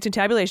experienced in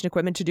tabulation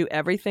equipment to do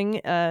everything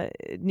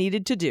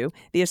needed to do.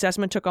 The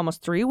assessment took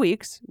almost 3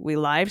 weeks. We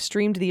live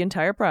streamed the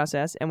entire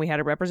process, and we had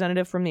a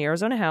representative from the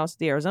Arizona House,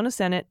 the Arizona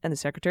Senate, and the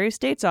Secretary of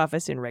State's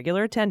office in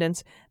regular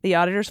attendance. The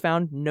auditors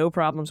found no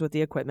problems with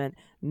the equipment,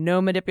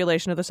 no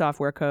manipulation of the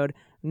software code,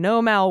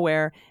 no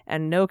malware,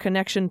 and no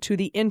connection to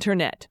the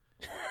internet.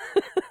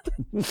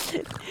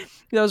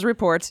 Those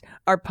reports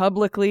are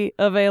publicly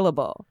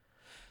available.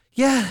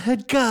 Yeah,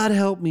 and God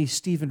help me,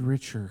 Stephen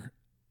Richer.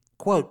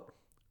 Quote,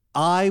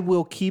 I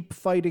will keep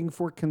fighting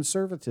for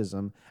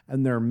conservatism,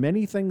 and there are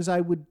many things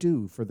I would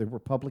do for the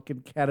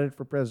Republican candidate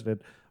for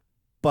president,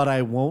 but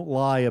I won't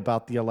lie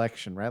about the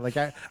election, right? Like,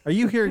 are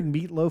you hearing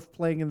Meatloaf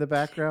playing in the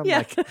background? Yeah.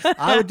 Like,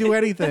 I would do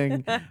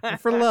anything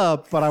for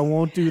love, but I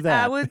won't do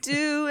that. I would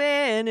do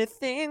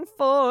anything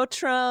for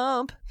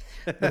Trump,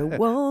 but I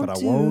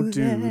won't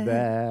do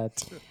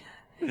that.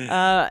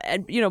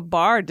 And,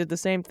 Barr did the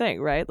same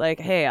thing, right? Like,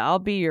 hey, I'll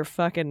be your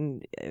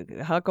fucking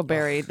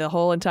Huckleberry the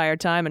whole entire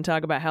time and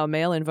talk about how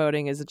mail-in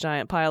voting is a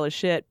giant pile of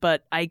shit,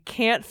 but I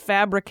can't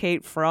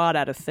fabricate fraud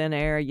out of thin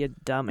air, you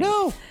dummy.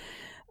 No.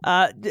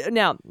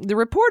 Now, the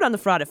report on the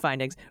fraud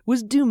findings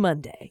was due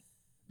Monday.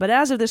 But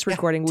as of this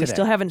recording, we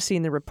still haven't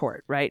seen the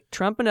report, right?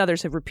 Trump and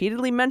others have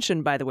repeatedly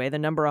mentioned, by the way, the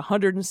number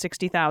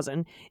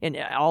 160,000 in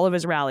all of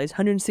his rallies,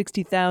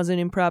 160,000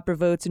 improper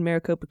votes in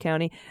Maricopa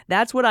County.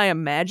 That's what I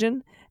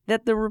imagine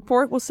that the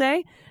report will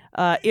say,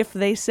 if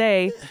they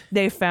say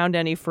they found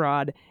any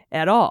fraud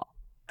at all.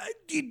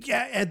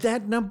 Yeah, and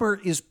that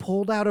number is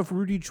pulled out of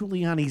Rudy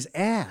Giuliani's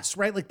ass,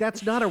 right? Like,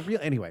 that's not a real...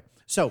 Anyway,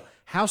 so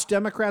House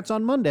Democrats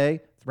on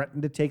Monday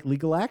threatened to take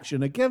legal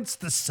action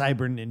against the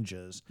cyber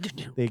ninjas.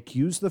 They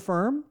accused the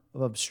firm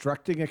of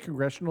obstructing a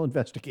congressional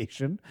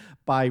investigation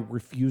by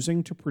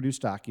refusing to produce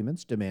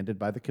documents demanded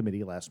by the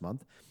committee last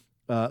month.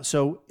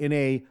 So in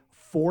a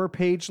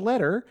 4-page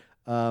letter,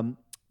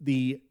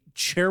 the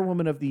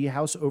chairwoman of the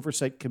House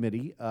Oversight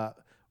Committee,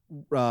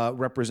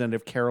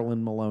 Representative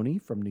Carolyn Maloney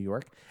from New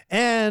York,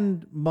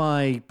 and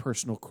my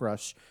personal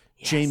crush,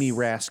 Jamie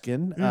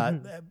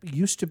Raskin,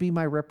 used to be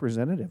my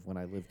representative when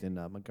I lived in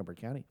Montgomery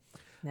County.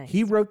 Nice.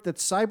 He wrote that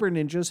cyber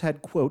ninjas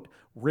had, quote,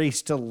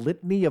 raised a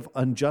litany of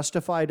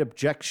unjustified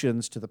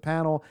objections to the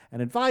panel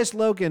and advised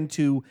Logan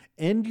to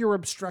end your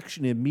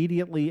obstruction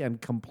immediately and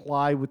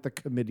comply with the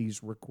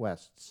committee's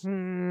requests.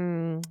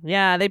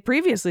 Yeah, they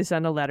previously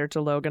sent a letter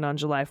to Logan on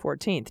July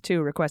 14th,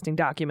 too, requesting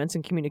documents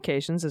and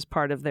communications as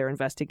part of their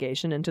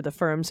investigation into the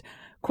firm's,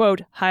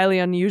 quote, highly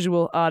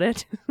unusual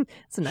audit.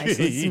 It's a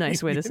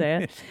nice way to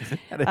say it.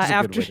 That is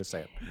a good way to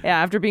say it.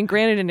 Yeah, after being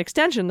granted an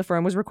extension, the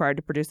firm was required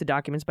to produce the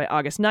documents by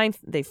August 9th.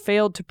 They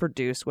failed to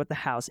produce what the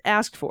House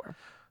asked for.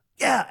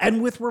 Yeah,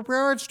 and with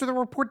regards to the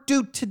report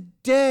due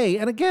today,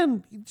 and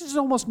again, this is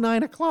almost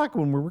 9 o'clock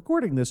when we're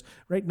recording this,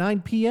 right?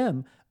 9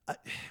 p.m.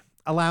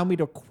 Allow me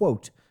to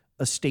quote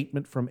a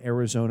statement from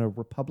Arizona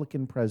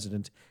Republican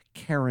President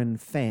Karen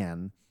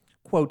Fann.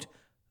 Quote,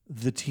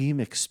 the team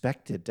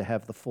expected to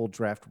have the full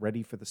draft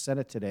ready for the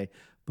Senate today,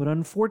 but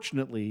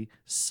unfortunately,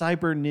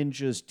 Cyber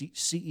Ninja's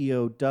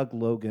CEO Doug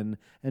Logan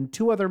and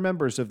 2 other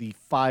members of the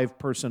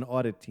 5-person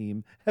audit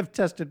team have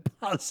tested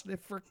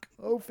positive for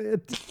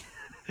COVID.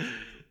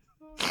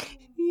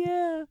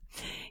 Yeah.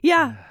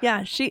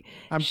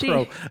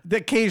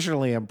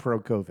 Occasionally I'm pro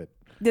COVID.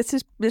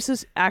 This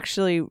is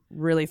actually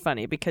really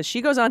funny because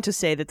she goes on to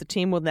say that the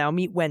team will now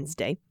meet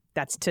Wednesday,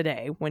 that's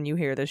today when you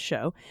hear this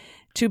show,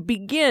 to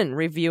begin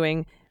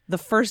reviewing the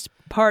first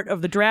part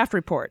of the draft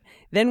report.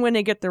 Then when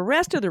they get the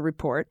rest of the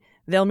report,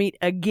 they'll meet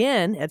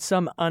again at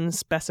some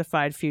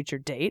unspecified future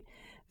date.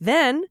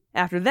 Then,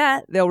 after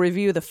that, they'll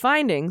review the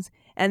findings,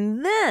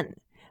 and then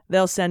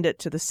they'll send it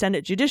to the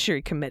Senate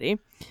Judiciary Committee.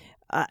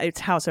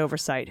 It's House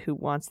Oversight who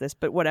wants this,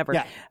 but whatever.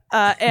 Yeah.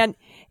 And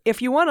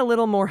if you want a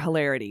little more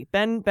hilarity,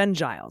 Ben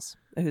Giles,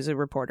 who's a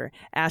reporter,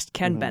 asked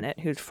Ken Bennett,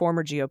 who's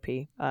former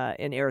GOP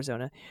in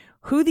Arizona,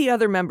 who the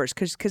other members,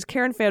 because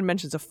Karen Fann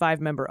mentions a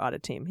 5-member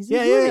audit team. He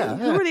said, Yeah.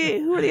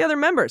 Who are the other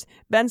members?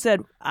 Ben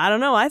said, I don't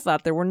know. I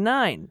thought there were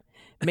 9.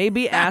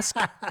 Maybe ask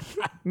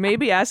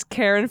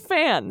Karen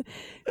Fann.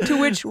 To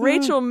which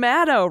Rachel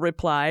Maddow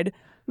replied,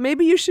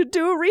 maybe you should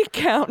do a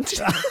recount.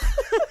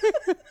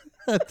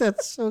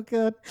 That's so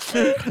good.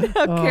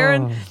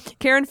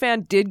 Karen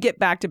Fann did get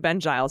back to Ben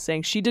Giles,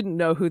 saying she didn't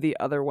know who the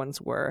other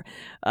ones were,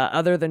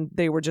 other than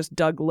they were just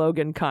Doug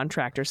Logan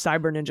contractors,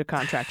 Cyber Ninja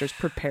contractors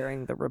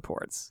preparing the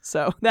reports.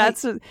 So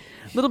that's a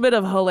little bit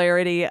of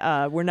hilarity.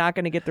 We're not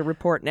going to get the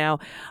report now.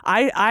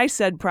 I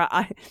said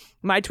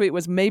my tweet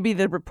was maybe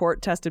the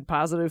report tested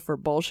positive for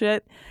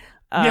bullshit.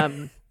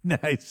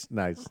 Nice.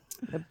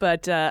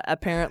 But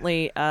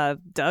apparently,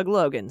 Doug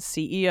Logan,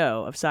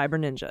 CEO of Cyber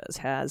Ninjas,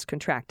 has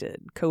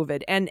contracted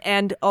COVID,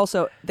 and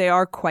also they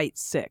are quite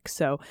sick.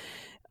 So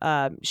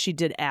she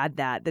did add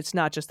that. It's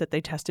not just that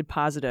they tested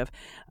positive.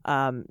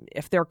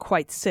 If they're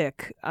quite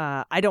sick,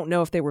 I don't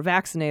know if they were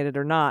vaccinated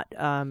or not,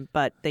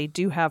 but they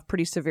do have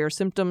pretty severe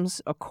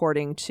symptoms,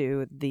 according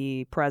to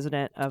the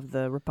president of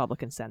the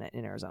Republican Senate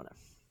in Arizona.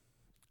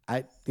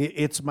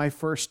 It's my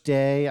first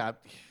day.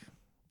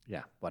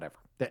 Yeah, whatever.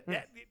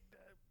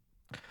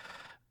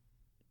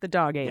 The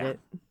dog ate it.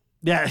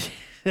 Yeah,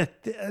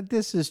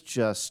 this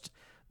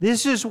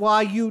is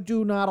why you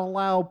do not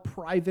allow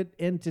private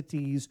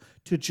entities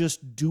to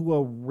just do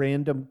a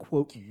random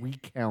quote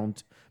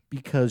recount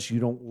because you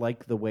don't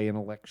like the way an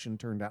election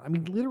turned out. I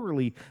mean,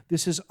 literally,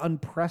 this is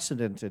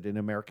unprecedented in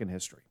American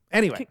history.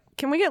 Anyway.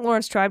 Can we get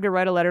Lawrence Tribe to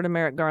write a letter to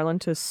Merrick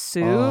Garland to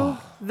sue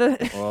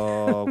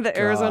the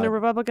Arizona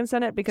Republican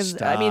Senate? Because,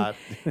 Stop. I mean,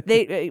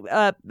 they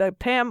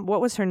Pam,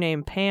 what was her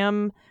name?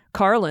 Pam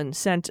Carlin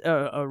sent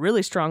a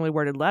really strongly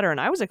worded letter,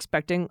 and I was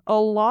expecting a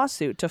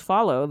lawsuit to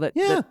follow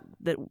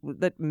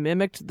that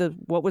mimicked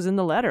what was in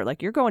the letter.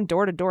 Like, you're going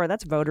door to door.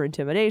 That's voter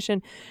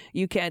intimidation.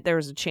 You can't. There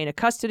was a chain of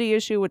custody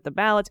issue with the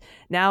ballots.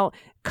 Now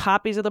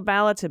copies of the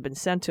ballots have been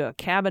sent to a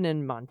cabin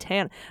in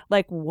Montana.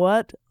 Like,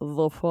 what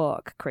the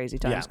fuck? Crazy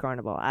times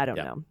carnival. I don't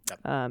know.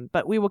 Yep.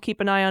 But we will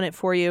keep an eye on it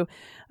for you.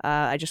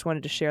 I just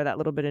wanted to share that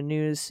little bit of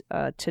news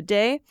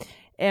today.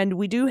 And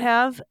we do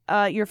have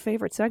your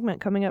favorite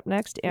segment coming up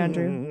next,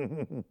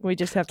 Andrew. We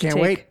just have to Can't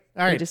wait.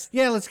 All right.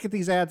 Let's get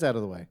these ads out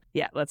of the way.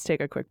 Yeah, let's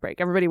take a quick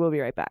break. Everybody, we'll be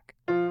right back.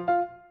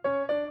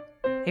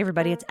 Hey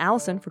everybody, it's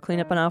Allison for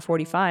Cleanup on Aisle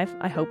 45.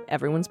 I hope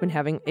everyone's been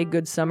having a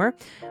good summer.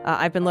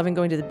 I've been loving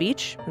going to the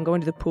beach and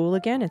going to the pool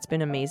again. It's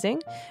been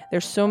amazing.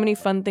 There's so many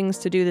fun things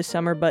to do this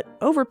summer, but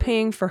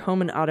overpaying for home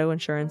and auto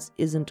insurance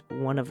isn't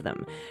one of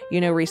them. You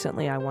know,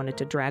 recently I wanted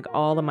to drag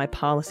all of my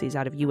policies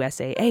out of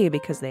USAA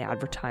because they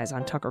advertise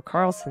on Tucker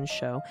Carlson's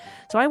show.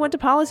 So I went to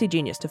Policy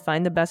Genius to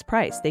find the best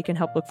price. They can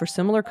help look for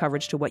similar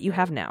coverage to what you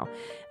have now,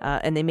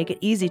 and they make it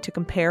easy to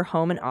compare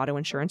home and auto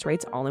insurance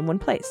rates all in one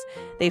place.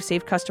 They've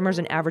saved customers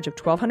an average of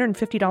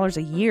 $1,250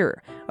 a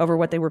year over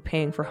what they were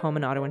paying for home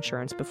and auto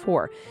insurance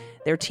before.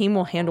 Their team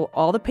will handle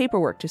all the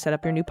paperwork to set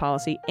up your new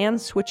policy and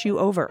switch you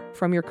over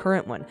from your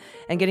current one.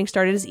 And getting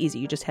started is easy.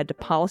 You just head to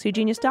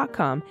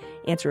PolicyGenius.com,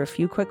 answer a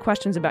few quick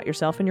questions about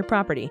yourself and your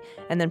property,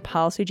 and then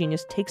Policy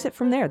Genius takes it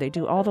from there. They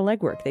do all the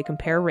legwork. They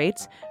compare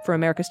rates for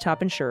America's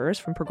top insurers,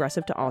 from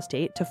Progressive to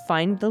Allstate, to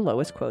find the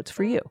lowest quotes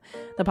for you.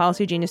 The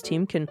Policy Genius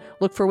team can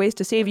look for ways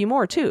to save you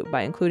more, too,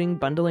 by including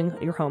bundling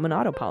your home and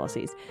auto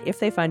policies. If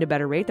they find a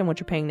better rate than what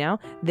you're paying now,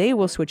 they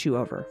will switch you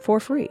over for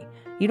free.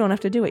 You don't have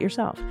to do it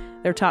yourself.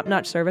 Their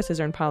top-notch service has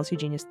earned Policy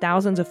Genius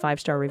thousands of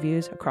 5-star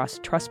reviews across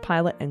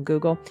Trustpilot and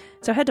Google.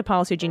 So head to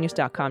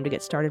PolicyGenius.com to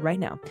get started right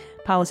now.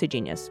 Policy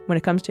Genius. When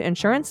it comes to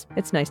insurance,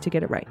 it's nice to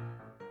get it right.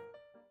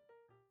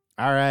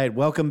 All right.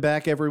 Welcome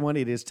back, everyone.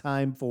 It is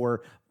time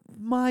for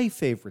my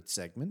favorite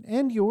segment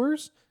and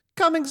yours,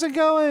 Comings and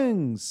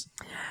Goings.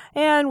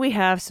 And we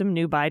have some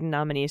new Biden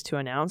nominees to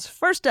announce.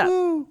 First up,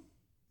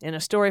 in a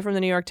story from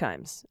the New York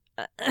Times,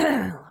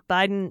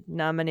 Biden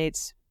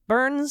nominates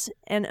Burns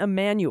and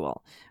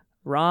Emanuel,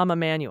 Rahm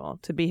Emanuel,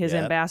 to be his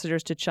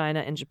ambassadors to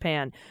China and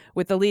Japan,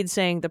 with the lead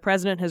saying the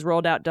president has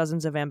rolled out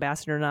dozens of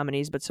ambassador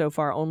nominees, but so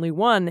far only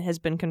one has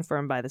been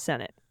confirmed by the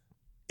Senate.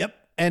 Yep.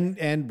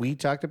 And we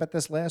talked about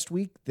this last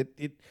week, that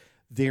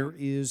there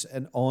is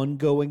an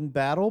ongoing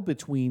battle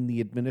between the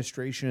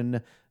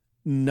administration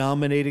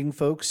nominating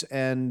folks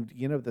and,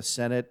 you know, the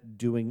Senate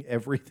doing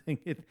everything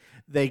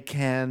they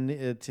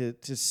can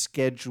to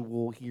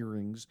schedule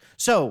hearings.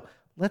 So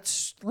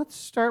let's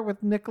start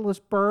with Nicholas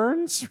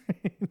Burns,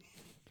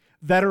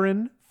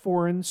 veteran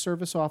Foreign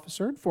Service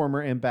officer and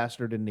former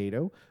ambassador to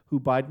NATO, who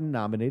Biden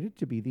nominated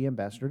to be the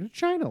ambassador to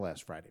China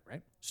last Friday,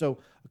 right? So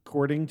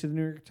according to the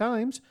New York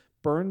Times,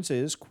 Burns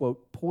is,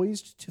 quote,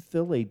 poised to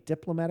fill a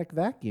diplomatic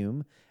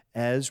vacuum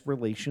as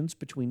relations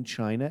between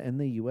China and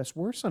the U.S.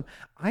 worsen.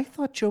 I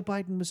thought Joe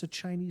Biden was a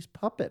Chinese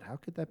puppet. How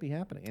could that be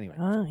happening? Anyway.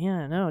 Oh,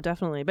 yeah, no,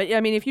 definitely. But, I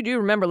mean, if you do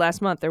remember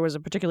last month, there was a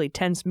particularly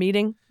tense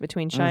meeting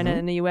between China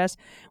and the U.S.,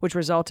 which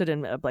resulted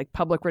in,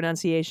 public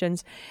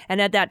renunciations.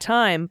 And at that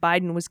time,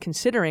 Biden was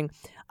considering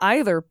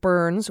either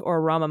Burns or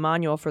Rahm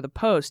Emanuel for the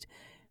post.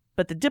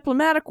 But the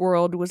diplomatic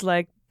world was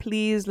like,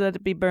 please let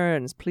it be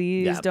Burns.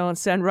 Please don't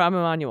send Rahm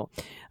Emanuel.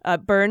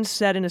 Burns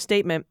said in a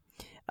statement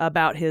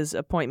about his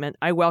appointment,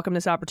 I welcome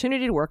this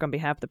opportunity to work on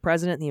behalf of the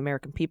president and the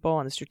American people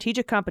on the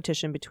strategic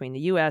competition between the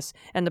U.S.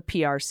 and the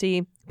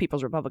PRC,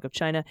 People's Republic of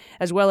China,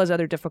 as well as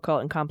other difficult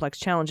and complex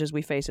challenges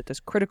we face at this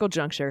critical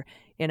juncture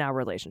in our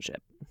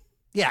relationship.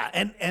 Yeah,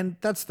 and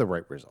that's the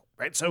right result,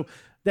 right? So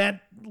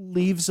that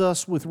leaves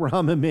us with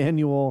Rahm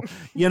Emanuel.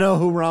 You know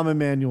who Rahm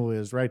Emanuel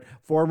is, right?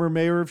 Former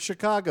mayor of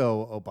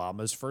Chicago,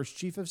 Obama's first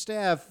chief of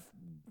staff,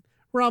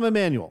 Rahm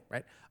Emanuel,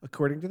 right?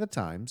 According to the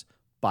Times,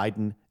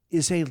 Biden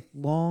is a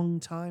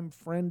longtime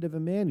friend of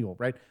Emanuel,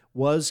 right?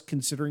 Was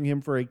considering him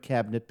for a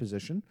cabinet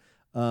position.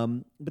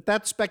 But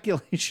that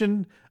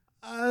speculation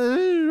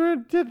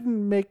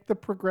didn't make the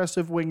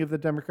progressive wing of the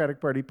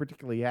Democratic Party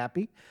particularly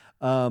happy,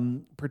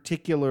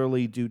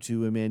 particularly due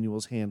to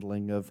Emanuel's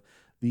handling of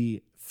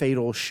the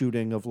fatal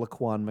shooting of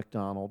Laquan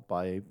McDonald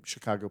by a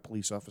Chicago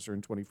police officer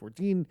in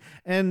 2014.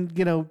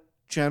 And,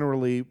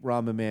 generally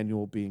Rahm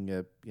Emanuel being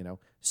a,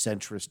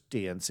 centrist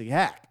DNC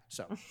hack.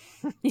 So,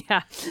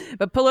 yeah.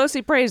 But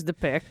Pelosi praised the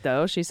pick,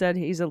 though. She said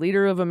he's a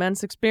leader of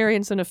immense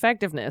experience and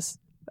effectiveness,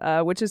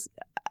 which is,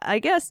 I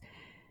guess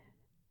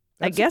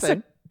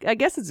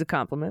it's a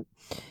compliment.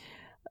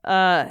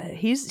 What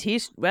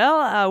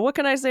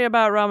can I say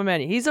about Rahm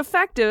Emanuel? He's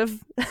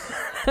effective.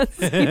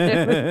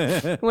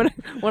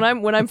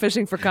 when I'm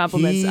fishing for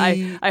compliments,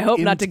 I hope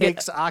not to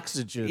get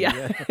oxygen.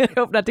 Yeah, I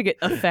hope not to get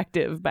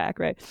effective back,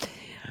 right?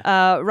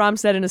 Rahm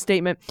said in a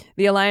statement,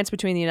 the alliance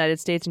between the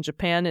United States and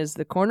Japan is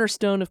the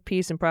cornerstone of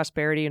peace and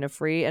prosperity in a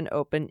free and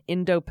open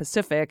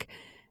Indo-Pacific.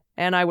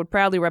 And I would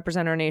proudly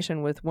represent our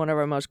nation with one of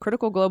our most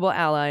critical global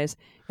allies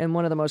in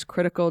one of the most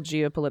critical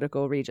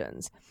geopolitical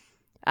regions.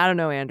 I don't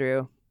know,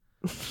 Andrew.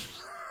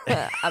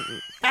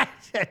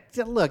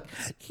 Look,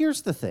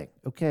 here's the thing,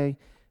 okay?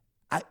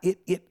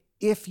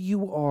 If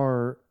you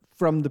are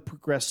from the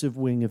progressive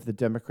wing of the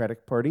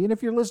Democratic Party, and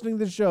if you're listening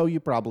to the show, you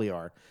probably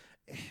are,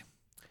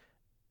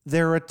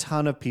 there are a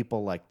ton of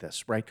people like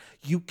this, right?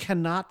 You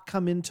cannot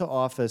come into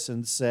office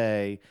and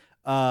say,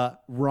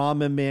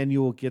 Rahm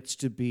Emanuel gets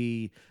to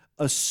be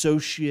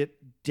associate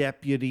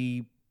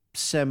deputy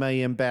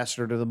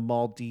semi-ambassador to the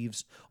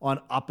Maldives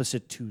on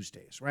opposite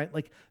Tuesdays, right?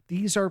 Like,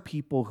 these are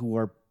people who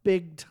are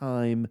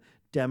big-time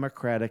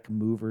Democratic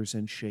movers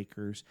and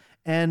shakers.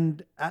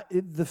 And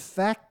the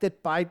fact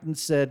that Biden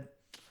said,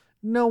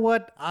 you know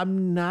what,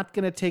 I'm not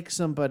going to take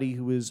somebody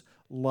who is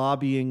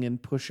lobbying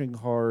and pushing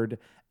hard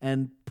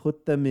and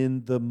put them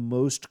in the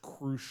most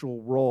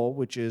crucial role,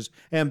 which is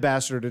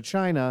ambassador to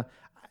China,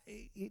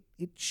 it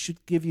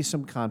should give you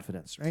some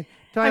confidence, right?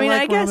 Do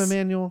I guess Rahm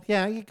Emanuel?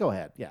 Yeah, you go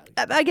ahead. Yeah,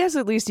 I guess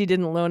at least he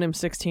didn't loan him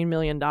 $16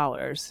 million.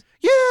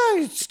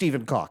 Yeah,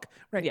 Stephen Koch,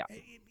 right? Yeah,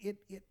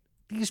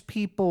 these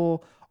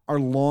people are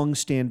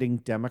longstanding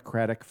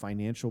Democratic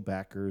financial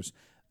backers.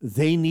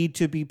 They need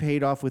to be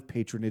paid off with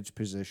patronage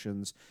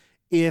positions.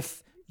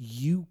 If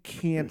you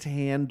can't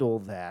handle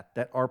that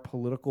our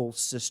political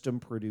system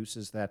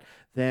produces that,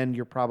 then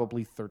you're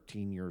probably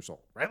 13 years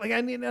old, right? Like,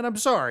 and I'm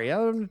sorry,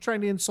 I'm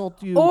trying to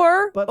insult you.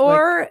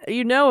 Or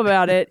you know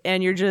about it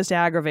and you're just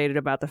aggravated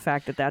about the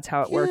fact that that's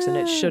how it works and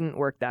it shouldn't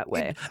work that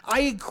way. I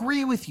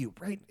agree with you,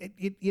 right?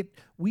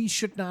 We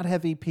should not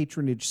have a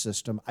patronage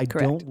system. I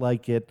Correct. don't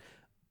like it.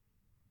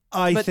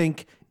 I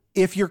think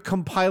if you're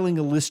compiling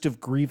a list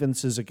of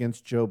grievances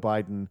against Joe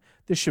Biden,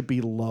 this should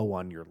be low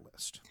on your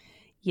list.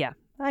 Yeah,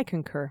 I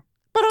concur.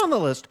 But on the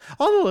list,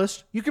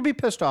 you can be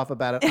pissed off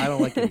about it. I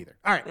don't like it either.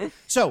 All right.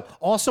 So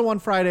also on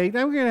Friday,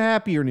 now we're going to have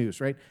happier news,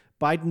 right?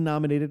 Biden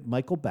nominated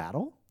Michael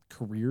Battle,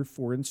 career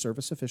Foreign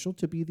Service official,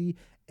 to be the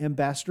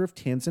ambassador of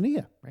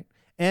Tanzania, right?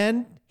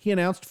 And he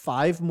announced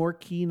 5 more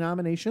key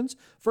nominations.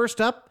 First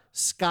up,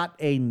 Scott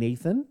A.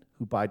 Nathan,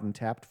 who Biden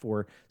tapped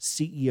for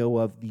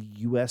CEO of the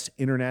U.S.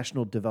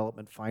 International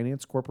Development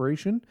Finance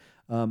Corporation.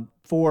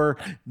 For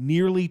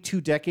nearly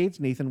 2 decades,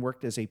 Nathan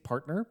worked as a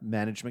partner,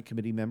 management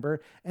committee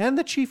member, and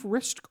the chief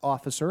risk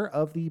officer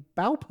of the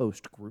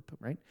Baupost Group,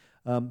 right?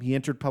 He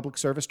entered public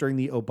service during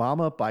the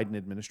Obama-Biden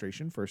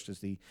administration, first as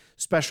the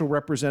special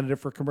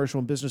representative for commercial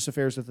and business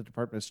affairs at the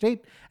Department of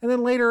State, and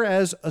then later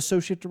as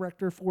associate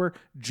director for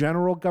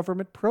general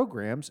government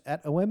programs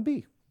at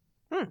OMB.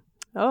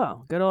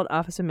 Oh, good old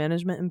Office of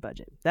Management and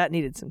Budget. That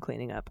needed some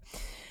cleaning up.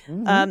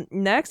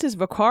 Next is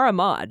Waqar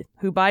Ahmad,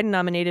 who Biden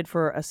nominated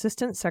for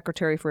Assistant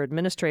Secretary for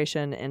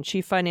Administration and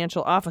Chief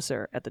Financial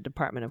Officer at the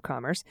Department of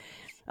Commerce.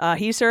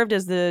 He served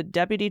as the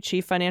Deputy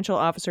Chief Financial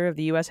Officer of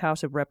the U.S.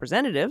 House of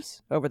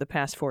Representatives over the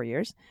past 4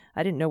 years.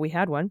 I didn't know we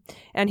had one.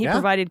 And he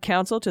provided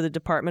counsel to the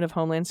Department of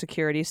Homeland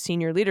Security's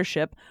senior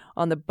leadership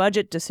on the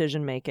budget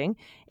decision-making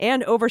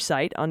and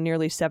oversight on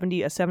nearly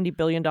 $70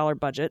 billion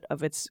budget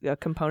of its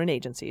component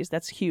agencies.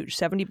 That's huge.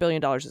 $70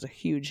 billion is a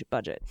huge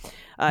budget.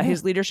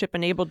 His leadership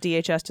enabled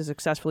DHS to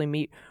successfully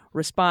meet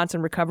response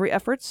and recovery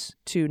efforts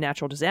to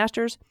natural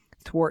disasters,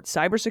 thwart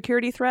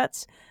cybersecurity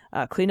threats,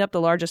 clean up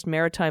the largest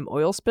maritime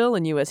oil spill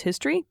in U.S.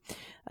 history,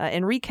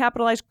 and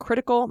recapitalize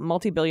critical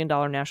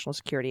multi-billion-dollar national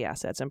security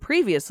assets. And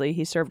previously,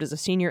 he served as a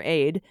senior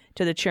aide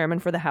to the chairman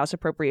for the House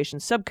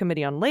Appropriations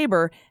Subcommittee on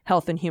Labor,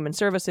 Health and Human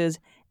Services,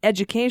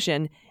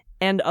 Education,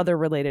 and other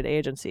related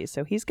agencies.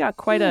 So he's got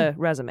quite a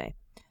resume.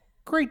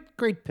 Great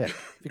pick,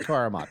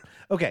 Vikar Ahmad.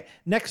 Okay,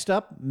 next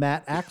up,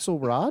 Matt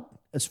Axelrod.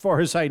 As far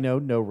as I know,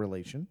 no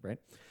relation, right?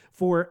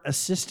 For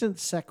Assistant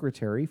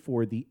Secretary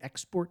for the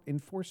Export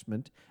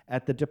Enforcement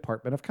at the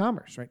Department of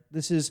Commerce, right?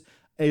 This is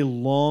a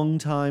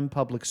longtime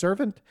public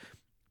servant,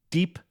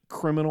 deep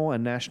criminal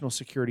and national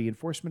security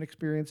enforcement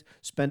experience,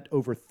 spent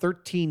over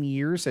 13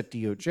 years at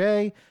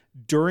DOJ.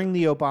 During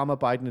the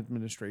Obama-Biden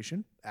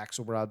administration,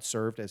 Axelrod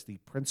served as the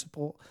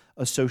Principal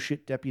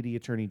Associate Deputy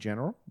Attorney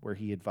General, where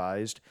he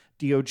advised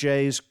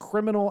DOJ's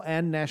criminal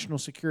and national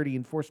security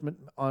enforcement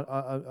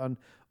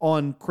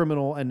on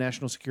criminal and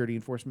national security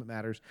enforcement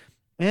matters,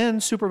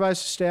 and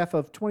supervised a staff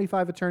of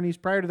 25 attorneys.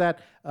 Prior to that,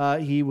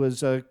 he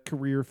was a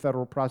career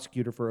federal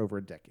prosecutor for over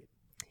a decade.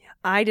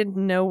 I didn't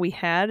know we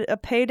had a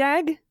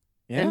PAYDAG.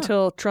 Yeah.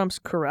 Until Trump's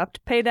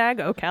corrupt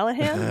PAYDAG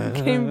O'Callahan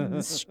came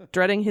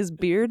strutting his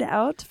beard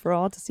out for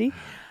all to see.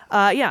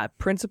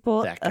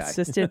 Principal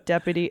Assistant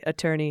Deputy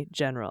Attorney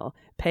General,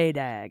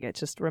 PAYDAG. It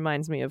just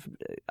reminds me of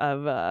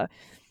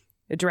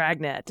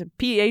Dragnet,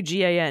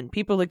 PAGAN,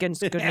 People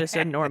Against Goodness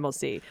and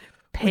Normalcy.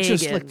 Pagan. We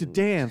just like to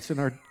dance in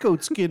our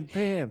goatskin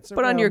pants.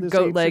 Put on your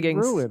goat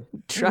leggings.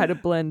 Try to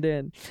blend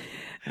in.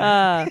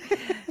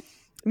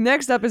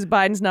 Next up is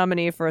Biden's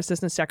nominee for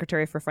Assistant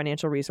Secretary for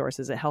Financial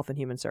Resources at Health and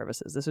Human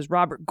Services. This is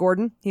Robert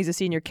Gordon. He's a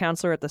senior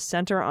counselor at the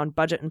Center on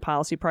Budget and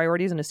Policy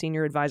Priorities and a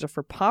senior advisor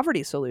for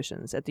poverty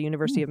solutions at the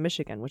University of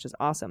Michigan, which is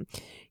awesome.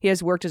 He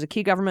has worked as a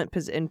key government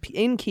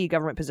in key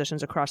government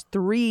positions across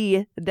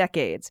 3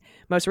 decades.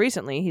 Most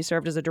recently, he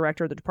served as a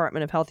director of the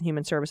Department of Health and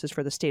Human Services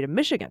for the state of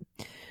Michigan.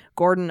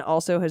 Gordon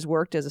also has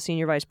worked as a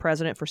senior vice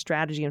president for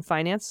strategy and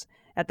finance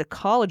at the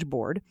College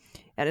Board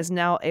and is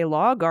now a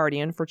law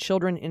guardian for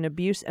children in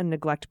abuse and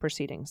neglect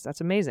proceedings.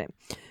 That's amazing.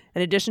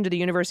 In addition to the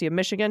University of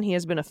Michigan, he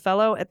has been a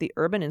fellow at the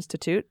Urban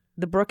Institute,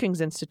 the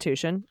Brookings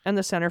Institution, and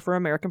the Center for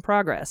American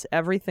Progress.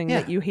 Everything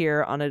that you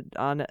hear on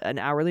an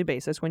hourly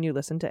basis when you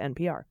listen to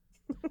NPR.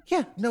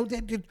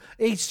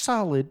 A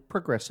solid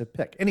progressive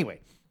pick. Anyway,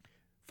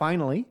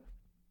 finally,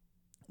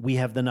 we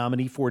have the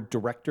nominee for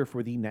Director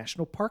for the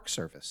National Park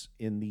Service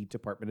in the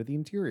Department of the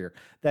Interior.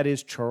 That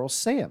is Charles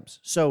Sams.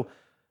 So,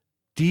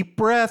 deep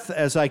breath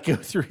as I go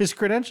through his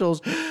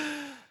credentials.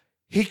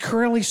 He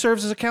currently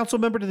serves as a council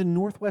member to the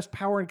Northwest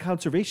Power and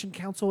Conservation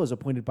Council as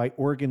appointed by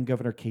Oregon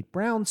Governor Kate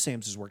Brown.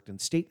 Sams has worked in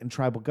state and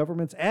tribal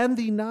governments and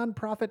the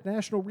nonprofit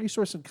natural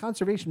resource and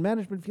conservation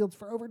management fields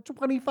for over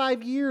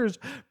 25 years.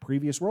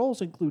 Previous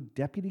roles include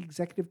Deputy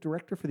Executive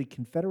Director for the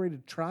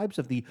Confederated Tribes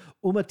of the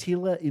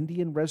Umatilla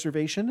Indian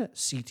Reservation,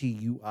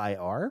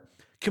 CTUIR,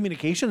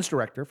 Communications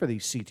Director for the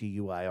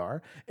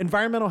CTUIR,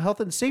 Environmental Health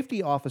and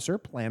Safety Officer,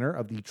 Planner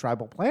of the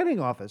Tribal Planning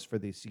Office for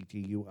the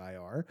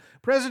CTUIR,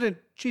 President,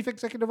 Chief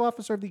Executive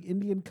Officer of the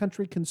Indian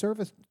Country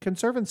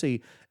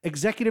Conservancy,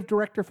 Executive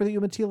Director for the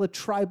Umatilla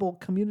Tribal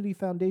Community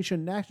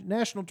Foundation,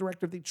 National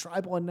Director of the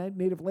Tribal and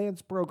Native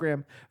Lands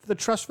Program for the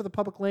Trust for the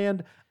Public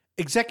Land,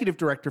 Executive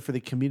Director for the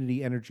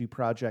Community Energy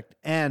Project,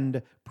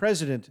 and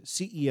President,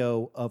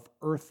 CEO of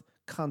Earth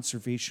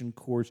Conservation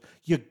Corps.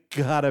 You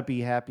gotta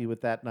be happy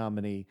with that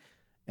nominee.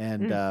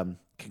 And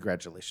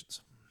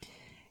congratulations.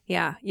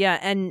 Yeah.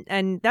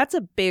 And that's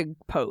a big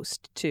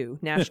post, too.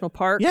 National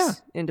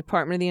Parks in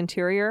Department of the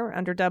Interior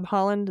under Deb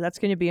Haaland. That's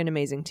going to be an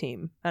amazing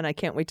team. And I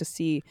can't wait to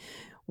see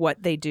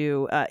what they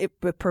do,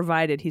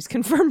 provided he's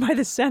confirmed by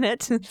the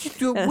Senate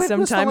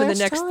sometime in the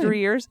next 3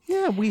 years.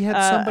 Yeah, we had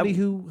somebody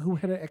who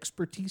had an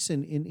expertise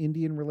in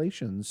Indian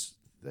relations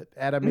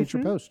at a major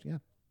post. Yeah.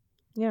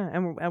 Yeah,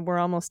 and we're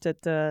almost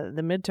at the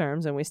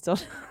midterms, and we still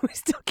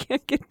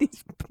can't get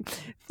these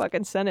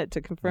fucking Senate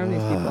to confirm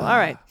these people. All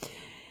right.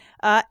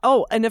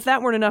 And if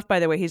that weren't enough, by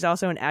the way, he's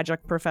also an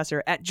adjunct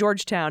professor at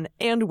Georgetown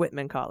and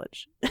Whitman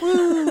College.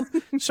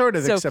 Sort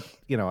of, except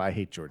I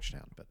hate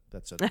Georgetown, but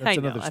that's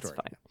another story.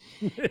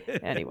 That's fine.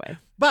 Anyway,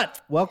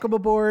 but welcome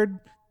aboard.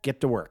 Get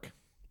to work.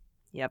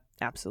 Yep,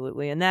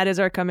 absolutely. And that is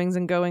our comings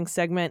and goings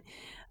segment.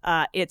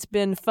 It's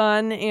been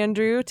fun,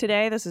 Andrew,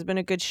 today. This has been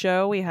a good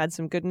show. We had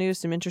some good news,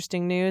 some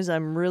interesting news.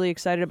 I'm really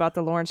excited about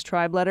the Lawrence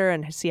Tribe letter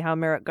and see how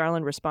Merrick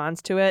Garland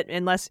responds to it.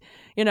 Unless,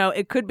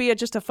 it could be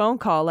just a phone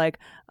call like,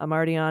 I'm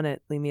already on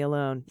it. Leave me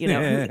alone.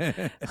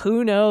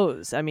 Who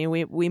knows? I mean,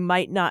 we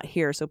might not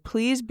hear. So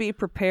please be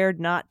prepared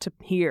not to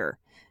hear.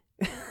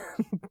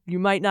 You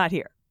might not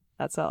hear.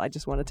 That's all I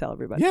just want to tell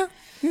everybody.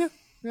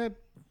 Yeah.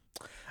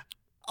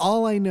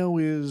 All I know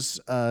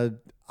is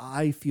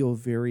I feel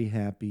very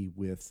happy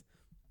with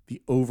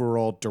the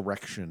overall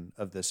direction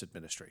of this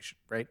administration,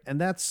 right? And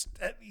that's,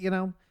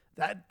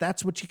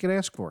 that's what you can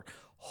ask for.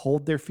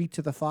 Hold their feet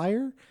to the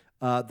fire.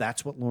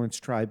 That's what Lawrence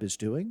Tribe is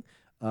doing.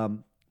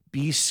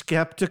 Be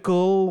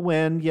skeptical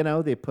when,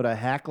 they put a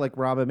hack like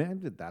Rahm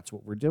Emanuel. That's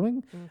what we're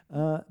doing.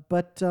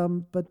 But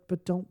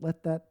don't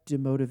let that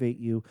demotivate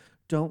you.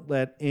 don't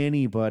let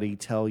anybody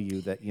tell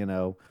you that,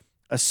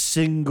 a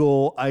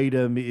single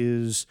item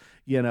is,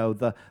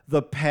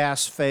 the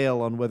pass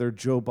fail on whether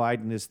Joe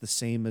Biden is the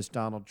same as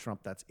Donald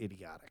Trump. That's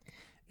idiotic.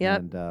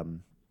 Yep.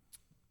 And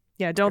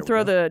yeah, don't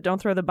throw the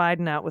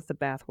Biden out with the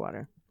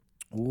bathwater.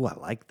 ooh, I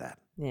like that.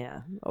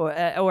 Yeah, or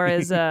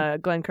as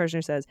Glenn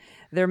Kirshner says,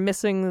 they're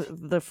missing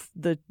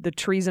the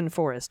treason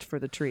forest for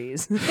the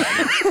trees.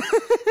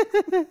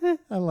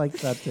 I like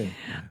that too.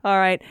 All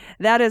right,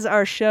 that is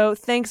our show.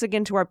 Thanks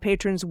again to our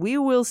patrons. We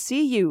will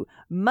see you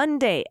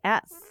Monday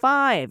at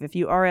 5. If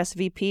you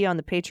RSVP on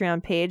the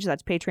Patreon page,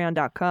 that's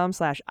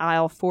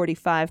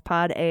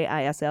patreon.com/aisle45pod,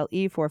 AISLE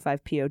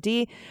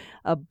 45POD.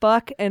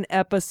 $1 an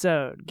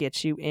episode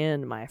gets you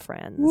in, my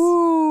friends.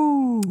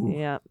 Woo!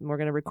 Yeah, we're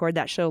going to record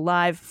that show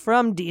live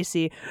from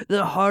DC,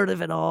 the heart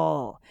of it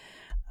all.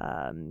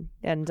 I'm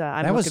looking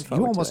forward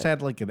you almost to it.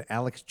 had like an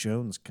Alex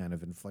Jones kind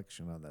of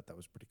inflection on that. That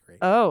was pretty great.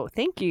 Oh,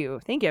 thank you.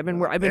 I've been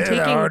The taking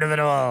heart of it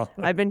all.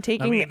 I've been I'm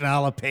taking eating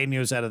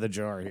jalapenos out of the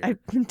jar here.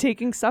 I've been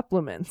taking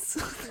supplements.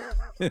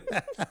 I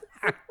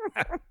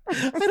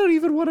don't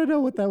even want to know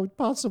what that would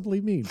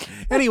possibly mean.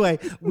 Anyway,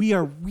 we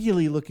are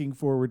really looking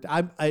forward.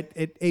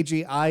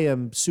 AG, I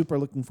am super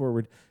looking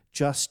forward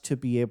just to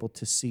be able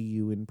to see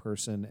you in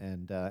person,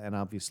 and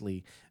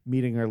obviously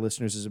meeting our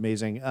listeners is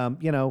amazing.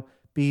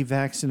 Be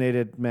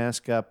vaccinated,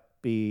 mask up,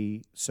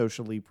 be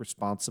socially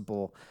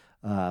responsible,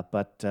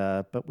 but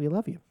we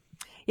love you.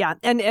 Yeah,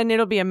 and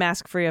it'll be a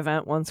mask-free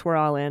event once we're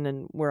all in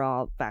and we're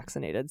all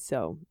vaccinated.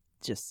 So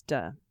just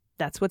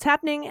that's what's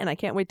happening, and I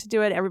can't wait to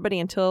do it. Everybody,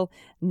 until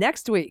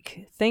next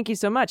week, thank you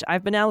so much.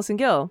 I've been Allison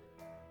Gill.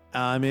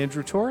 I'm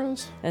Andrew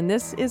Torres. And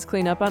this is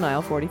Cleanup on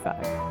Aisle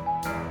 45.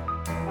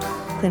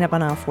 Cleanup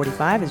on Aisle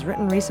 45 is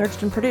written,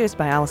 researched, and produced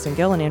by Allison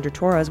Gill and Andrew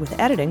Torres with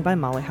editing by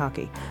Molly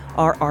Hockey.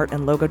 Our art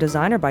and logo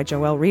design are by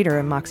Joelle Reeder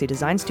and Moxie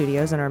Design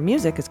Studios, and our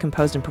music is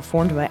composed and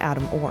performed by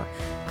Adam Orr.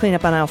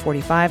 Cleanup on Aisle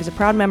 45 is a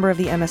proud member of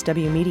the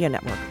MSW Media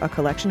Network, a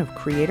collection of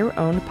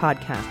creator-owned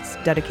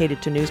podcasts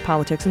dedicated to news,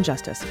 politics, and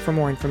justice. For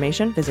more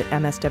information, visit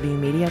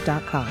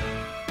mswmedia.com.